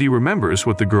 but he remembers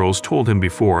what the girls told him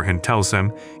before and tells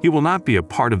them he will not be a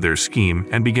part of their scheme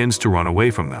and begins to run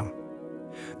away from them.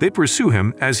 They pursue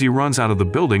him as he runs out of the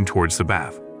building towards the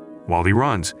bath. While he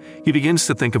runs, he begins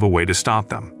to think of a way to stop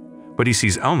them, but he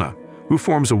sees Elna, who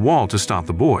forms a wall to stop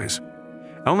the boys.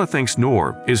 Elna thinks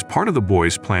Noor is part of the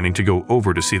boys planning to go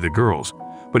over to see the girls,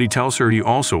 but he tells her he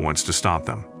also wants to stop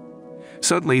them.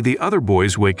 Suddenly, the other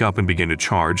boys wake up and begin to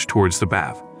charge towards the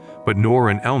bath, but Noor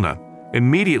and Elna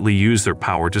immediately use their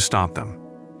power to stop them.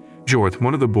 Jorth,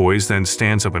 one of the boys, then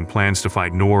stands up and plans to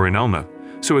fight Noor and Elna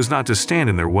so as not to stand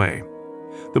in their way.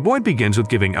 The boy begins with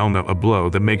giving Elna a blow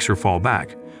that makes her fall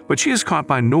back, but she is caught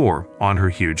by Noor on her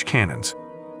huge cannons.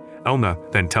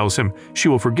 Elna then tells him she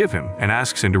will forgive him and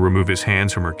asks him to remove his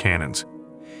hands from her cannons.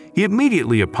 He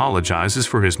immediately apologizes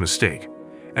for his mistake,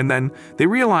 and then they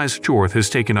realize Jorth has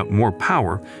taken up more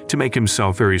power to make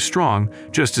himself very strong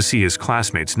just to see his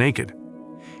classmates naked.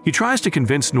 He tries to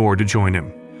convince Noor to join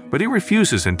him, but he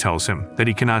refuses and tells him that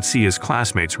he cannot see his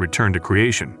classmates return to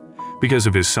creation because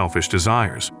of his selfish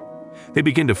desires. They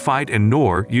begin to fight and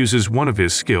Noor uses one of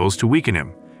his skills to weaken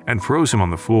him and throws him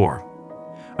on the floor.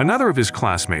 Another of his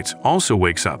classmates also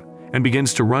wakes up and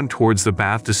begins to run towards the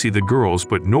bath to see the girls,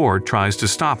 but Noor tries to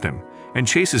stop him and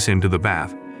chases him to the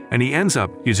bath, and he ends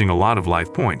up using a lot of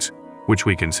life points, which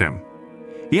weakens him.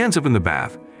 He ends up in the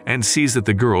bath and sees that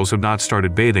the girls have not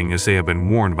started bathing as they have been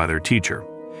warned by their teacher,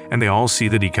 and they all see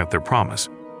that he kept their promise.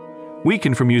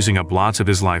 Weakened from using up lots of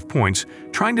his life points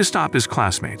trying to stop his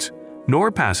classmates,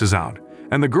 Noor passes out,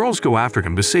 and the girls go after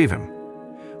him to save him.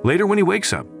 Later, when he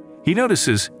wakes up, he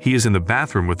notices he is in the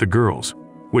bathroom with the girls,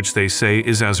 which they say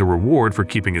is as a reward for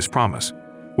keeping his promise,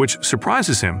 which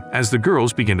surprises him as the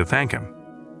girls begin to thank him.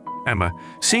 Emma,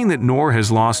 seeing that Noor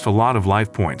has lost a lot of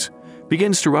life points,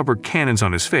 begins to rub her cannons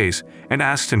on his face and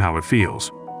asks him how it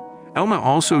feels. Elma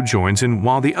also joins in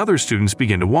while the other students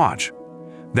begin to watch.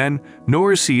 Then,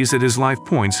 Noor sees that his life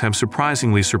points have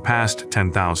surprisingly surpassed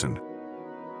 10,000.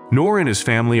 Noor and his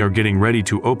family are getting ready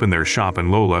to open their shop and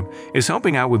Lola is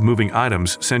helping out with moving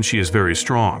items since she is very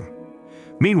strong.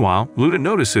 Meanwhile, Luda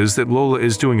notices that Lola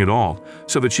is doing it all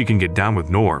so that she can get down with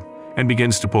Noor and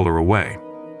begins to pull her away.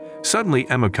 Suddenly,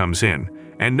 Emma comes in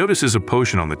and notices a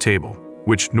potion on the table,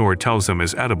 which Noor tells them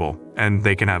is edible and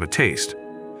they can have a taste.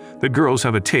 The girls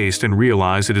have a taste and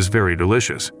realize it is very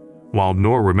delicious, while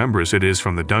Noor remembers it is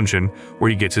from the dungeon where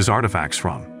he gets his artifacts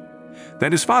from.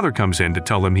 Then his father comes in to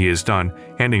tell him he is done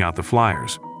handing out the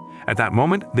flyers. At that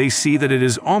moment, they see that it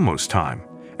is almost time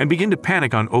and begin to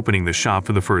panic on opening the shop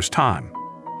for the first time.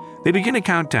 They begin to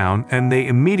count down and they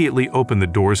immediately open the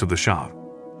doors of the shop.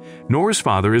 Noor's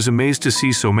father is amazed to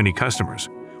see so many customers,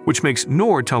 which makes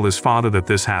Noor tell his father that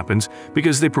this happens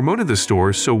because they promoted the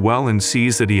store so well and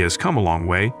sees that he has come a long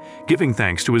way, giving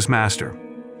thanks to his master.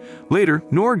 Later,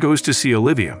 Noor goes to see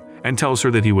Olivia and tells her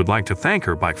that he would like to thank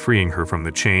her by freeing her from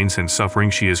the chains and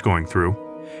suffering she is going through,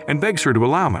 and begs her to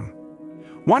allow him.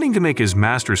 Wanting to make his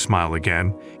master smile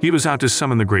again, he was out to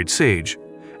summon the great sage,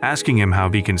 asking him how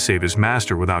he can save his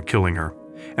master without killing her,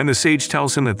 and the sage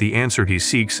tells him that the answer he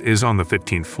seeks is on the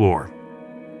 15th floor.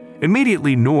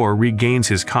 Immediately, Noor regains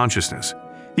his consciousness.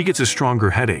 He gets a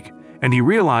stronger headache, and he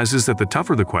realizes that the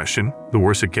tougher the question, the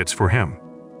worse it gets for him.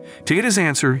 To get his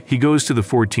answer, he goes to the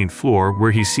 14th floor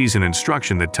where he sees an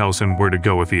instruction that tells him where to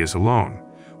go if he is alone,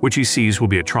 which he sees will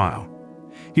be a trial.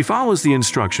 He follows the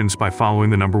instructions by following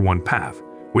the number 1 path,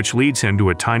 which leads him to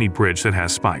a tiny bridge that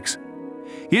has spikes.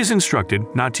 He is instructed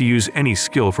not to use any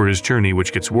skill for his journey,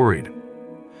 which gets worried.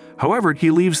 However, he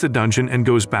leaves the dungeon and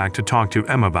goes back to talk to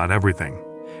Emma about everything,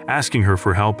 asking her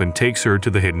for help and takes her to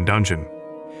the hidden dungeon.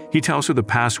 He tells her the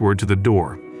password to the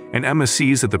door, and Emma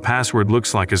sees that the password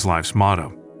looks like his life's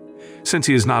motto. Since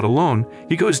he is not alone,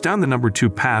 he goes down the number 2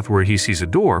 path where he sees a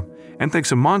door and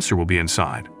thinks a monster will be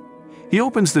inside. He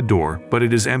opens the door, but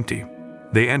it is empty.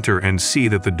 They enter and see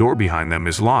that the door behind them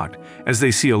is locked as they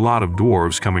see a lot of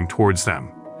dwarves coming towards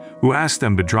them, who ask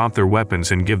them to drop their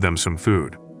weapons and give them some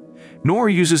food. Noor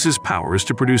uses his powers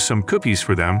to produce some cookies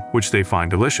for them, which they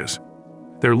find delicious.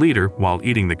 Their leader, while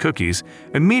eating the cookies,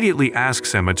 immediately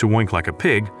asks Emma to wink like a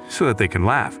pig so that they can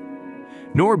laugh.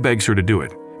 Noor begs her to do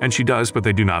it, and she does, but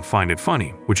they do not find it funny,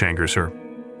 which angers her.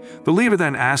 The leader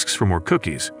then asks for more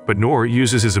cookies, but Noor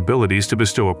uses his abilities to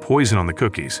bestow a poison on the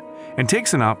cookies and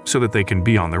takes them out so that they can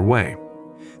be on their way.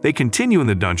 They continue in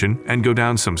the dungeon and go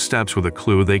down some steps with a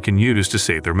clue they can use to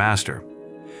save their master.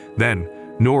 Then,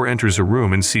 Noor enters a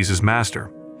room and sees his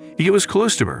master. He goes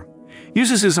close to her,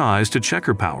 uses his eyes to check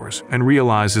her powers, and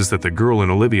realizes that the girl in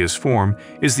Olivia's form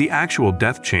is the actual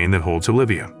death chain that holds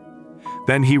Olivia.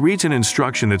 Then he reads an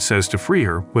instruction that says to free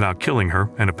her without killing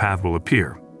her and a path will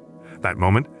appear. That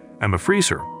moment, Emma frees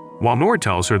her, while Noor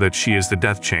tells her that she is the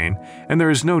death chain and there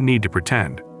is no need to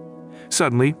pretend.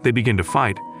 Suddenly, they begin to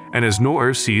fight, and as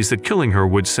Noor sees that killing her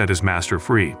would set his master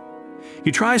free,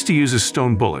 he tries to use a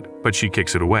stone bullet, but she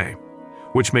kicks it away,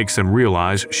 which makes them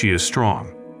realize she is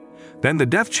strong. Then the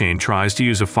death chain tries to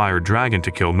use a fire dragon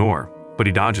to kill Noor, but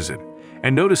he dodges it,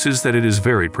 and notices that it is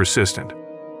very persistent.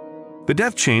 The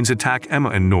death chains attack Emma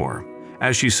and Noor,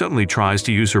 as she suddenly tries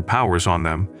to use her powers on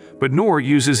them, but Noor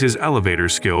uses his elevator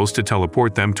skills to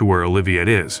teleport them to where Olivia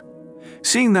is.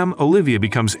 Seeing them, Olivia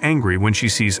becomes angry when she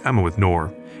sees Emma with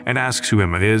Noor, and asks who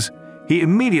Emma is. He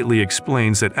immediately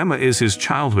explains that Emma is his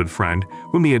childhood friend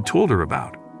whom he had told her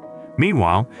about.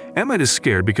 Meanwhile, Emma is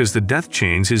scared because the death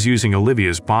chains is using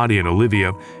Olivia's body, and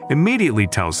Olivia immediately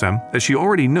tells them that she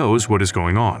already knows what is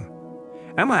going on.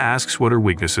 Emma asks what her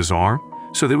weaknesses are,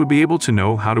 so they would be able to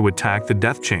know how to attack the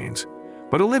death chains.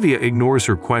 But Olivia ignores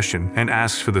her question and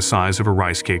asks for the size of her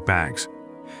rice cake bags.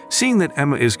 Seeing that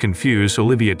Emma is confused,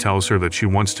 Olivia tells her that she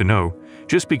wants to know,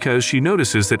 just because she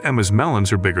notices that Emma's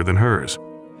melons are bigger than hers.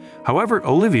 However,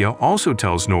 Olivia also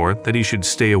tells Noor that he should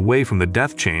stay away from the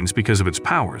death chains because of its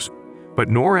powers. But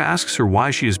Noor asks her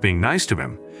why she is being nice to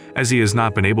him, as he has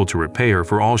not been able to repay her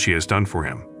for all she has done for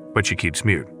him, but she keeps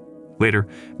mute. Later,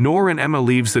 Noor and Emma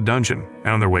leaves the dungeon, and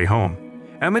on their way home,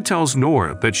 Emma tells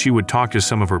Noor that she would talk to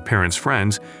some of her parents'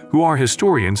 friends who are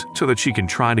historians so that she can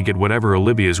try to get whatever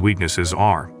Olivia's weaknesses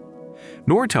are.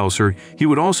 Noor tells her he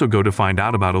would also go to find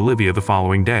out about Olivia the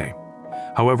following day.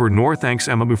 However, Noor thanks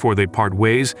Emma before they part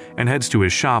ways and heads to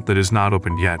his shop that is not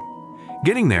opened yet.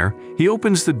 Getting there, he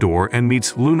opens the door and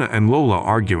meets Luna and Lola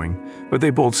arguing, but they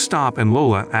both stop and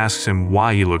Lola asks him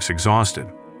why he looks exhausted.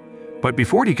 But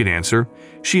before he could answer,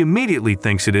 she immediately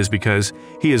thinks it is because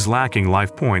he is lacking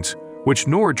life points, which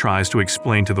Noor tries to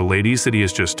explain to the ladies that he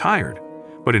is just tired.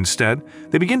 But instead,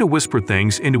 they begin to whisper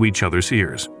things into each other's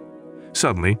ears.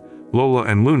 Suddenly, Lola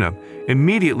and Luna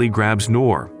immediately grabs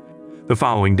Noor. The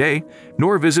following day,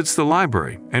 Noor visits the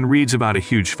library and reads about a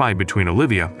huge fight between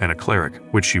Olivia and a cleric,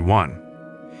 which she won.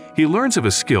 He learns of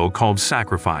a skill called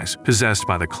sacrifice possessed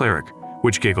by the cleric,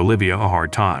 which gave Olivia a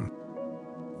hard time.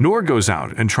 Noor goes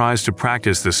out and tries to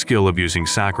practice the skill of using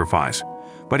sacrifice,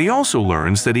 but he also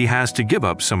learns that he has to give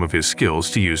up some of his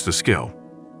skills to use the skill.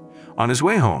 On his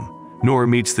way home, Noor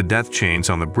meets the death chains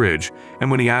on the bridge, and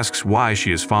when he asks why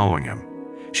she is following him,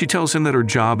 she tells him that her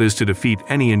job is to defeat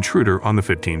any intruder on the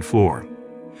 15th floor.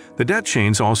 The death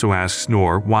chains also asks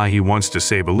Noor why he wants to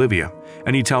save Olivia,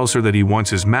 and he tells her that he wants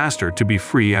his master to be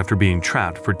free after being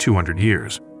trapped for 200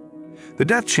 years. The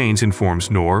death chains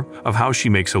informs Noor of how she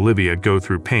makes Olivia go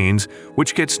through pains,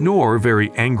 which gets Noor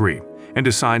very angry and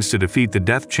decides to defeat the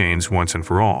death chains once and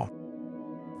for all.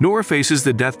 Noor faces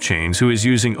the death chains who is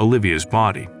using Olivia's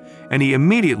body, and he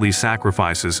immediately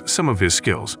sacrifices some of his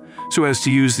skills so as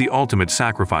to use the ultimate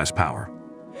sacrifice power.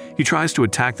 He tries to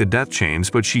attack the death chains,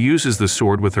 but she uses the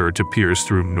sword with her to pierce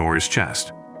through Noor's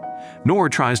chest. Noor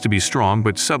tries to be strong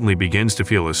but suddenly begins to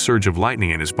feel a surge of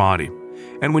lightning in his body,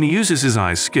 and when he uses his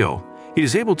eyes skill, he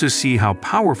is able to see how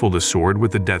powerful the sword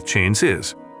with the death chains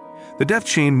is. The death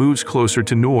chain moves closer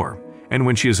to Noor, and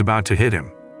when she is about to hit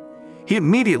him, he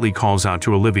immediately calls out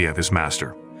to Olivia, his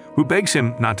master, who begs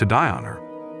him not to die on her.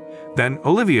 Then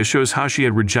Olivia shows how she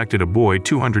had rejected a boy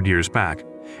 200 years back,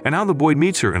 and how the boy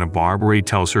meets her in a bar where he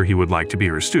tells her he would like to be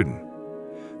her student.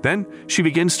 Then she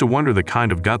begins to wonder the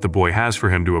kind of gut the boy has for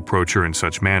him to approach her in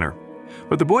such manner.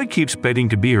 But the boy keeps begging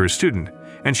to be her student,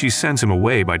 and she sends him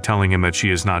away by telling him that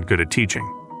she is not good at teaching.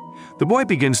 The boy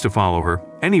begins to follow her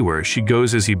anywhere she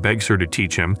goes as he begs her to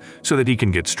teach him so that he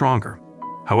can get stronger.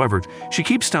 However, she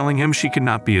keeps telling him she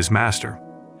cannot be his master.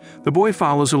 The boy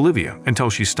follows Olivia until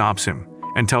she stops him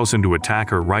and tells him to attack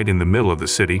her right in the middle of the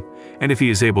city, and if he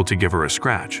is able to give her a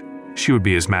scratch, she would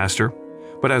be his master.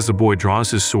 But as the boy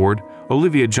draws his sword,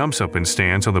 Olivia jumps up and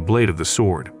stands on the blade of the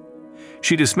sword.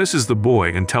 She dismisses the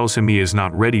boy and tells him he is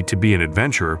not ready to be an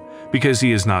adventurer because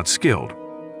he is not skilled.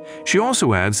 She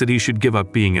also adds that he should give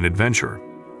up being an adventurer,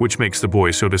 which makes the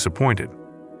boy so disappointed.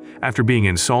 After being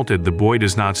insulted, the boy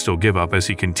does not still give up as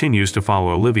he continues to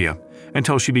follow Olivia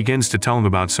until she begins to tell him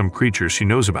about some creatures she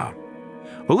knows about.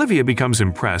 Olivia becomes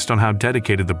impressed on how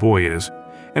dedicated the boy is,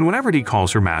 and whenever he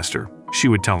calls her master, she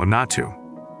would tell him not to.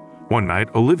 One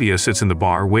night, Olivia sits in the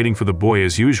bar waiting for the boy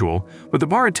as usual, but the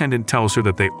bar attendant tells her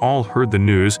that they all heard the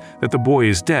news that the boy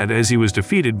is dead as he was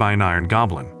defeated by an iron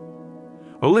goblin.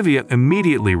 Olivia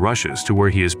immediately rushes to where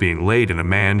he is being laid, and a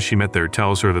man she met there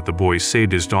tells her that the boy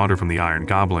saved his daughter from the iron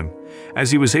goblin, as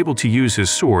he was able to use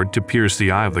his sword to pierce the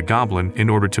eye of the goblin in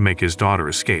order to make his daughter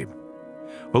escape.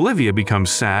 Olivia becomes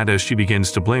sad as she begins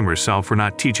to blame herself for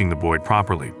not teaching the boy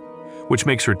properly, which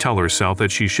makes her tell herself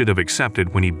that she should have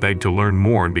accepted when he begged to learn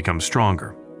more and become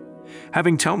stronger.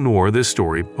 Having told Noor this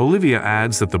story, Olivia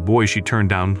adds that the boy she turned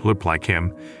down looked like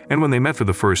him, and when they met for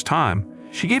the first time,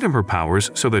 she gave him her powers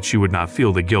so that she would not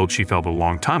feel the guilt she felt a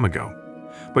long time ago.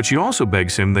 But she also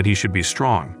begs him that he should be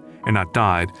strong and not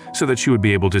died so that she would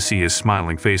be able to see his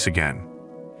smiling face again.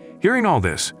 Hearing all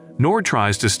this, Noor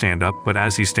tries to stand up, but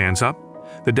as he stands up,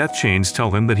 the death chains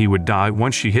tell him that he would die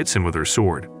once she hits him with her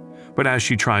sword. But as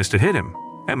she tries to hit him,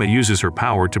 Emma uses her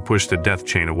power to push the death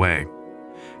chain away.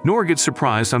 Noor gets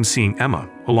surprised on seeing Emma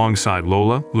alongside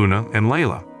Lola, Luna, and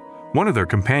Layla, one of their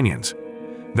companions.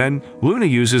 Then, Luna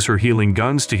uses her healing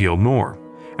guns to heal Noor,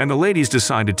 and the ladies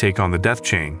decide to take on the death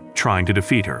chain, trying to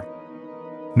defeat her.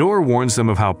 Noor warns them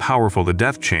of how powerful the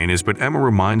death chain is, but Emma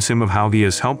reminds him of how he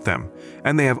has helped them,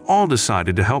 and they have all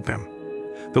decided to help him.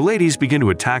 The ladies begin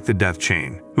to attack the death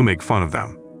chain, who make fun of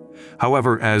them.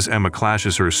 However, as Emma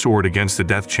clashes her sword against the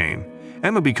death chain,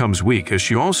 Emma becomes weak as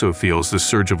she also feels the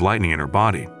surge of lightning in her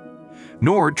body.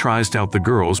 Noor tries to help the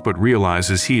girls but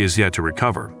realizes he is yet to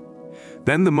recover.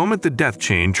 Then the moment the death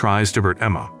chain tries to hurt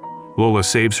Emma, Lola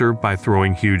saves her by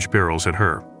throwing huge barrels at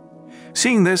her.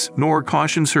 Seeing this, Noor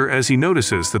cautions her as he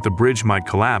notices that the bridge might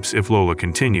collapse if Lola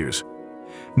continues.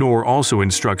 Noor also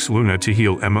instructs Luna to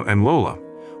heal Emma and Lola,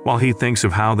 while he thinks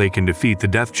of how they can defeat the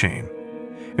death chain.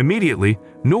 Immediately,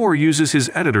 Noor uses his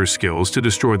editor skills to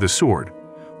destroy the sword,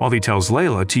 while he tells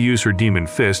Layla to use her demon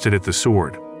fist to hit the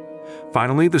sword.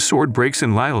 Finally, the sword breaks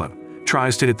and Layla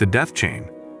tries to hit the death chain,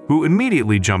 who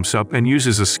immediately jumps up and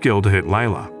uses a skill to hit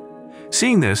Layla.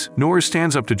 Seeing this, Noor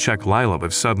stands up to check Layla,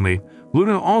 but suddenly,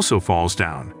 Luna also falls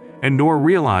down, and Noor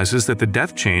realizes that the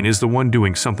death chain is the one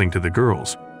doing something to the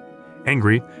girls.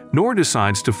 Angry, Noor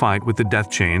decides to fight with the death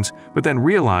chains, but then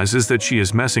realizes that she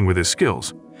is messing with his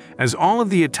skills, as all of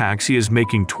the attacks he is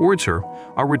making towards her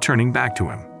are returning back to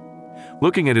him.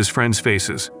 Looking at his friends'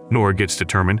 faces, Noor gets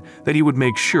determined that he would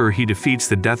make sure he defeats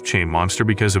the death chain monster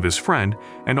because of his friend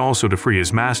and also to free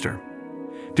his master.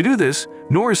 To do this,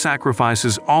 Noor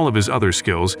sacrifices all of his other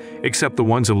skills except the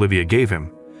ones Olivia gave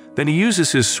him. Then he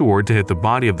uses his sword to hit the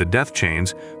body of the death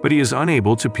chains, but he is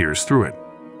unable to pierce through it.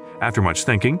 After much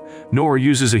thinking, Noor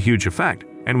uses a huge effect,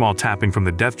 and while tapping from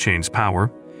the death chain's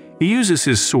power, he uses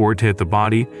his sword to hit the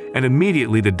body, and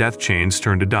immediately the death chains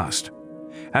turn to dust.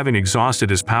 Having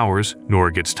exhausted his powers, Noor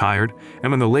gets tired,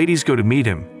 and when the ladies go to meet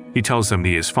him, he tells them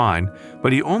he is fine,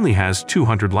 but he only has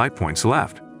 200 life points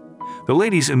left. The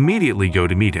ladies immediately go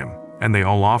to meet him, and they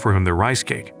all offer him their rice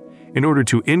cake, in order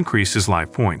to increase his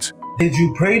life points. Did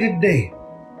you pray today?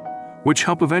 Which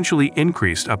help eventually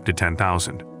increase up to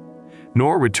 10,000.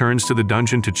 Noor returns to the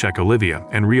dungeon to check Olivia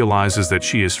and realizes that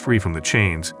she is free from the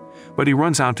chains, but he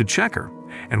runs out to check her,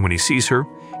 and when he sees her,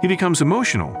 he becomes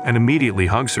emotional and immediately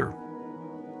hugs her.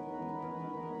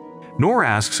 Noor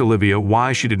asks Olivia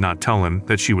why she did not tell him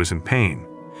that she was in pain,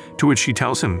 to which she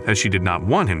tells him that she did not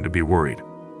want him to be worried.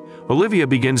 Olivia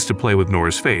begins to play with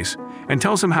Noor's face and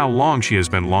tells him how long she has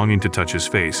been longing to touch his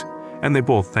face, and they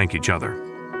both thank each other.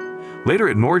 Later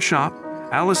at Noor's shop,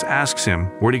 Alice asks him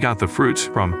where he got the fruits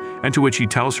from, and to which he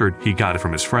tells her he got it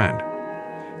from his friend.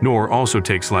 Noor also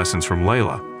takes lessons from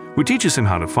Layla, who teaches him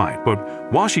how to fight,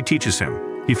 but while she teaches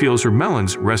him, he feels her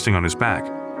melons resting on his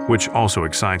back, which also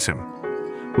excites him.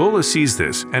 Lola sees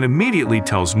this and immediately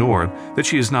tells Noor that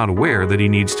she is not aware that he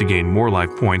needs to gain more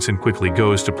life points and quickly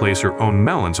goes to place her own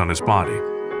melons on his body.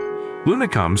 Luna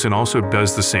comes and also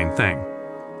does the same thing.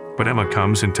 But Emma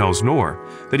comes and tells Noor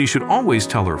that he should always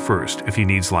tell her first if he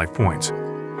needs life points.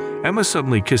 Emma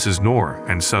suddenly kisses Noor,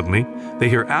 and suddenly, they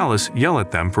hear Alice yell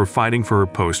at them for fighting for her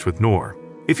post with Noor.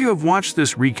 If you have watched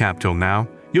this recap till now,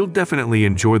 you'll definitely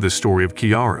enjoy the story of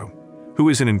Kiaru, who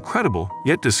is an incredible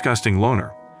yet disgusting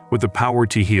loner, with the power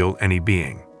to heal any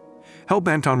being.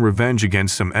 Hell-bent on revenge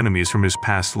against some enemies from his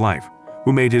past life,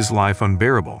 who made his life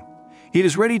unbearable, he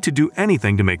is ready to do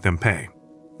anything to make them pay.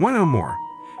 Want to know more?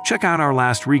 Check out our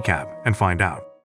last recap and find out.